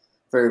for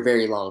a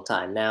very long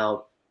time.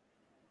 Now,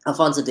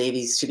 Alphonso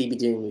Davies, should he be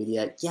doing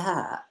media?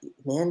 Yeah,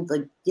 man.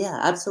 Like, yeah,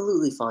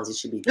 absolutely. Fonzie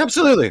should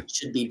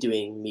be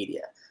doing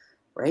media,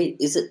 right?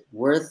 Is it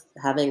worth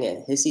having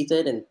a hissy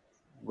fit and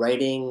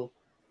writing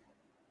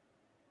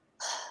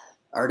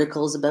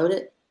articles about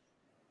it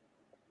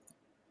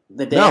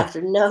the day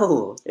after?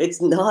 No,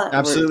 it's not.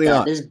 Absolutely worth that.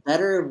 not. There's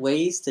better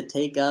ways to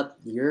take up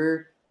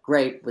your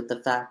gripe with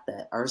the fact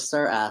that our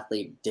star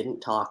athlete didn't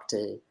talk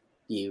to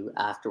you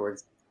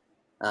afterwards.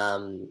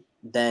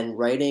 Than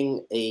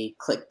writing a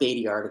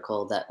clickbaity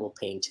article that will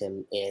paint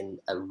him in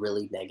a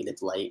really negative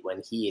light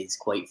when he is,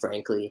 quite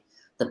frankly,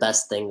 the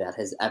best thing that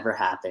has ever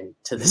happened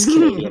to this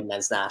Canadian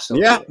men's national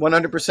team.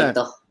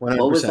 100%.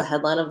 What was the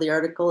headline of the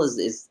article?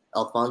 Is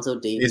Alphonso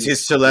Davies, is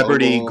his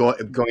celebrity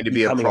going to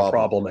be a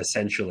problem?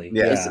 Essentially?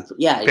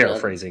 Yeah.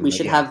 Paraphrasing. We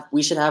should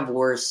have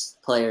worse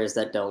players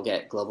that don't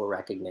get global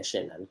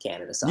recognition on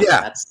Canada side.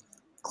 That's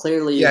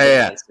clearly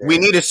we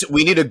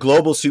need a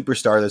global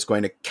superstar that's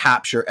going to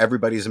capture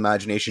everybody's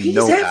imagination. He's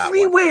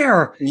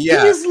everywhere. He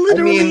is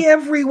literally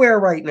everywhere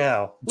right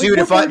now, dude.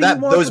 If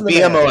those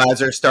BMO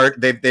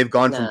ads they've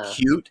gone from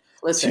cute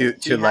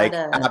to like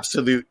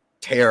absolute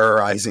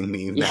terrorizing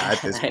me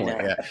at this point.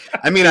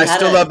 I mean, I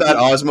still love that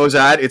Osmos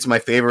ad. It's my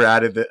favorite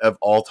ad of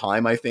all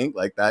time. I think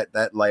like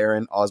that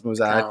Laren Osmos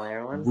ad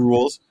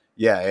rules.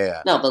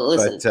 Yeah. No, but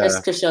listen,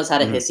 Chris Jones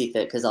had a hissy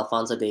fit because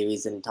Alphonso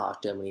Davies didn't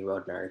talk to him when he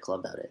wrote an article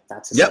about it.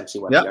 That's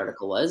essentially what the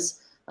article was.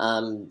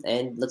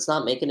 And let's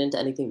not make it into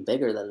anything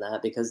bigger than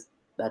that, because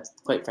that's,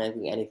 quite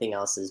frankly, anything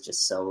else is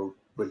just so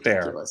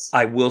ridiculous.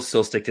 I will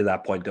still stick to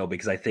that point, though,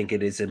 because I think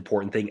it is an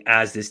important thing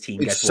as this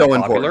team gets more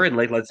popular. And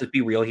let's just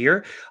be real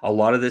here. A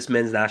lot of this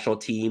men's national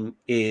team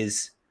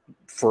is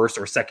first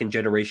or second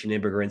generation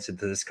immigrants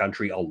into this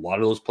country. A lot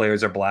of those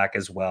players are Black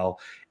as well.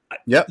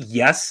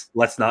 Yes,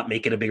 let's not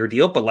make it a bigger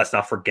deal, but let's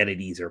not forget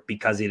it either,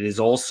 because it is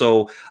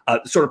also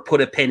sort of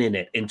put a pin in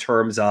it in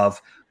terms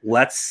of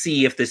let's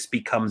see if this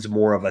becomes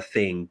more of a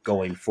thing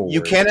going forward.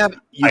 You can't have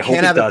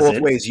it both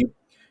ways.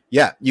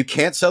 You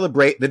can't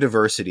celebrate the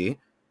diversity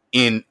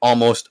in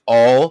almost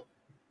all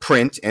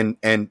print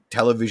and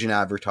television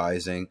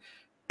advertising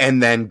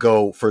and then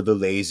go for the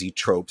lazy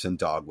tropes and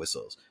dog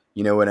whistles.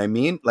 You know what I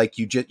mean? Like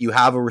you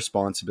have a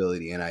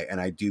responsibility, and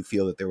I do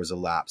feel that there was a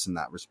lapse in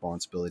that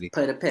responsibility.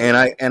 Put a pin.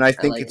 And I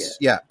think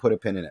put a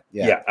pin in it.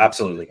 Yeah,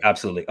 absolutely.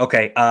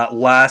 Okay.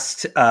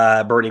 Last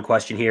burning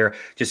question here,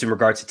 just in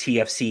regards to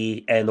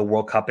TFC and the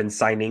World Cup and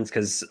signings,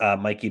 because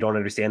Mike, you don't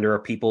understand. There are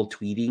people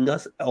tweeting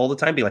us all the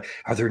time, being like,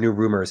 "Are there new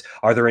rumors?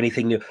 Are there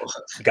anything new?"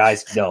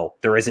 Guys, no,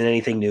 there isn't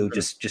anything new.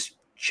 Just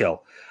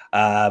chill.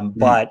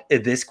 But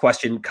this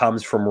question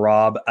comes from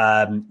Rob.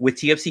 With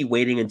TFC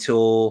waiting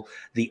until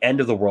the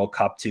end of the World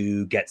Cup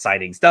to get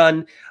signings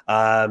done,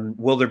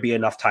 will there be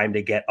enough time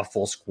to get a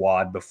full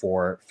squad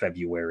before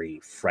February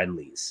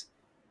friendlies?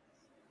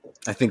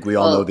 I think we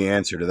all know the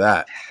answer to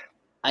that.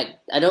 I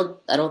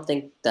don't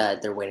think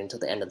that they're waiting until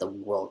the end of the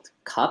World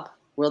Cup,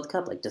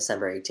 like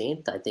December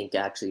 18th. I think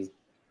actually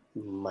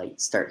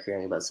might start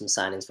hearing about some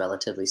signings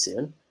relatively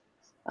soon.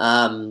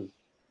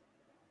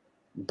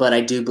 But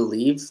I do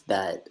believe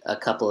that a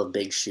couple of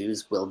big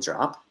shoes will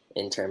drop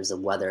in terms of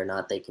whether or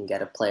not they can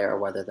get a player or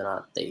whether or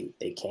not they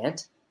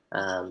can't,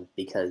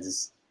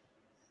 because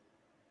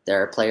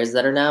there are players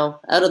that are now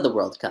out of the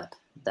World Cup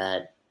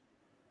that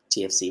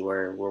TFC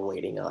were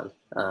waiting on.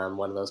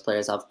 One of those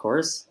players, of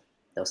course,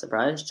 no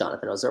surprise,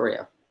 Jonathan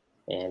Osorio.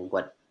 And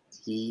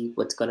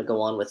what's going to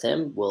go on with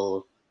him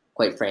will,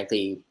 quite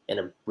frankly, in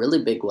a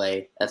really big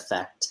way,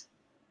 affect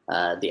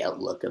the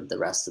outlook of the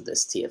rest of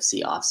this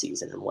TFC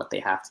offseason and what they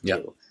have to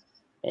do.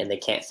 And they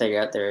can't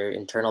figure out their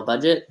internal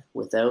budget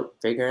without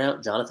figuring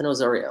out Jonathan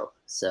Osorio.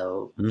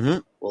 So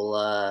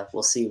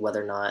we'll see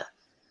whether or not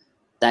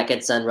that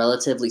gets done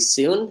relatively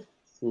soon.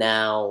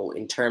 Now,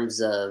 in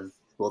terms of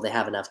will they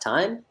have enough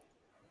time?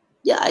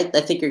 Yeah, I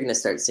think you're going to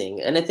start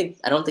seeing, and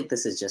I don't think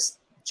this is just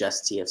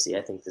TFC.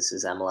 I think this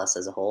is MLS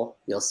as a whole.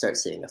 You'll start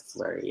seeing a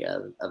flurry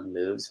of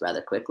moves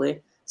rather quickly.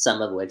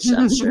 Some of which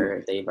I'm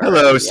sure they've already...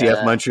 Hello,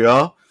 CF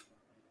Montreal.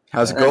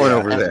 How's it going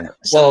over there?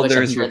 Well,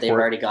 there's sure they've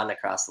already gone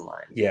across the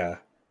line. Yeah.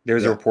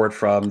 There's a report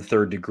from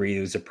Third Degree,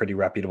 who's a pretty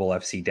reputable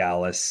FC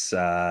Dallas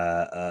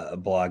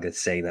blog,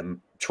 that's saying that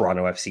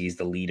Toronto FC is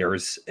the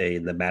leaders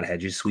in the Matt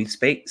Hedges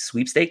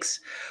sweepstakes.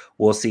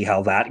 We'll see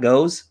how that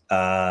goes.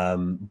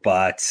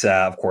 But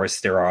of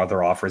course, there are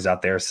other offers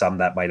out there, some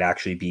that might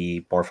actually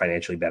be more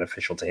financially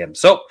beneficial to him.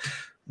 So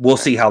we'll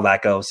see how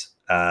that goes.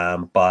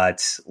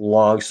 But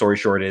long story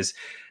short is,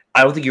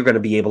 I don't think you're going to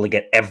be able to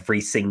get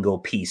every single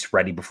piece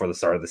ready before the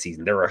start of the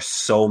season. There are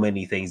so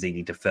many things they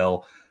need to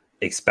fill.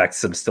 Expect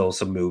some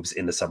moves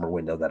in the summer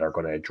window that are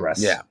going to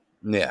address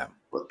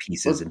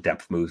pieces and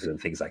depth moves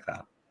and things like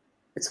that.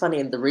 It's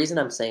funny, and the reason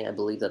I'm saying I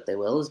believe that they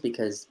will is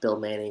because Bill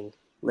Manning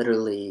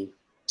literally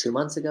 2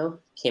 months ago,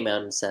 came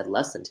out and said,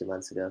 less than 2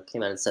 months ago,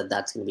 came out and said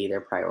that's going to be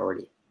their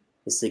priority,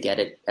 is to get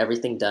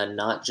everything done,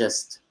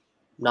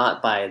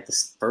 not by the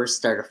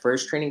start of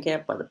first training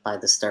camp, but by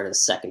the start of the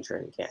second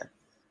training camp,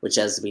 which,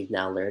 as we've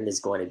now learned, is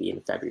going to be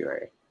in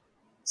February.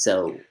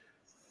 So,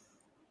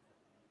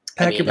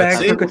 pack your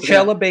bags for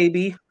Coachella,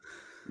 baby.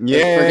 Yeah,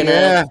 if we're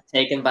gonna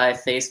take him by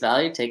face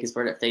value, take his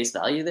word at face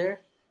value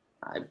there,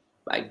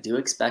 I do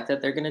expect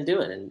that they're going to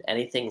do it. And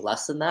anything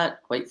less than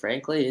that, quite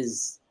frankly,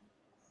 is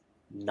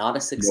not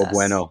a success. No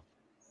bueno.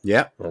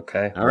 Yeah.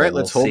 Okay. All right,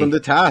 let's hold them to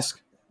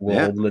task. We'll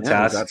hold them to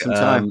task. We've got some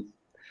time.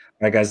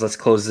 All right, guys, let's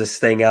close this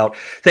thing out.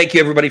 Thank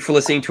you, everybody, for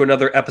listening to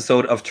another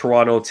episode of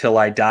Toronto Till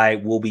I Die.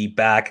 We'll be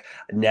back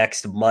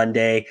next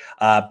Monday.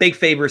 Big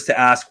favors to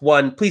ask.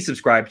 One, please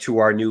subscribe to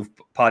our new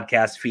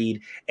podcast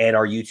feed and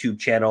our YouTube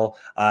channel.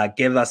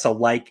 Give us a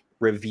like,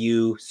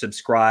 review,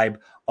 subscribe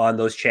on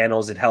those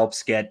channels. It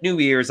helps get new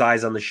ears,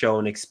 eyes on the show,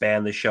 and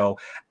expand the show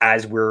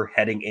as we're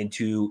heading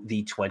into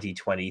the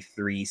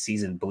 2023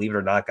 season. Believe it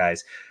or not,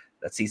 guys,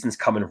 that season's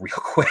coming real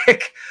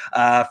quick.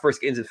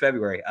 First game's in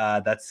February.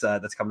 That's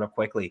coming up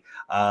quickly.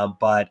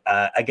 But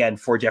again,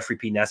 for Jeffrey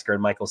P. Nesker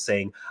and Michael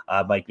Singh,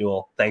 Mike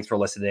Newell, thanks for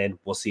listening in.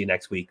 We'll see you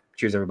next week.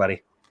 Cheers,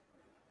 everybody.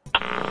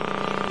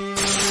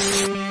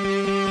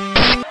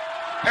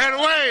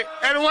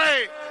 And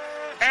wait,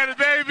 and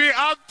baby,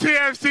 I'm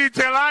TFC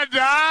till I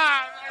die.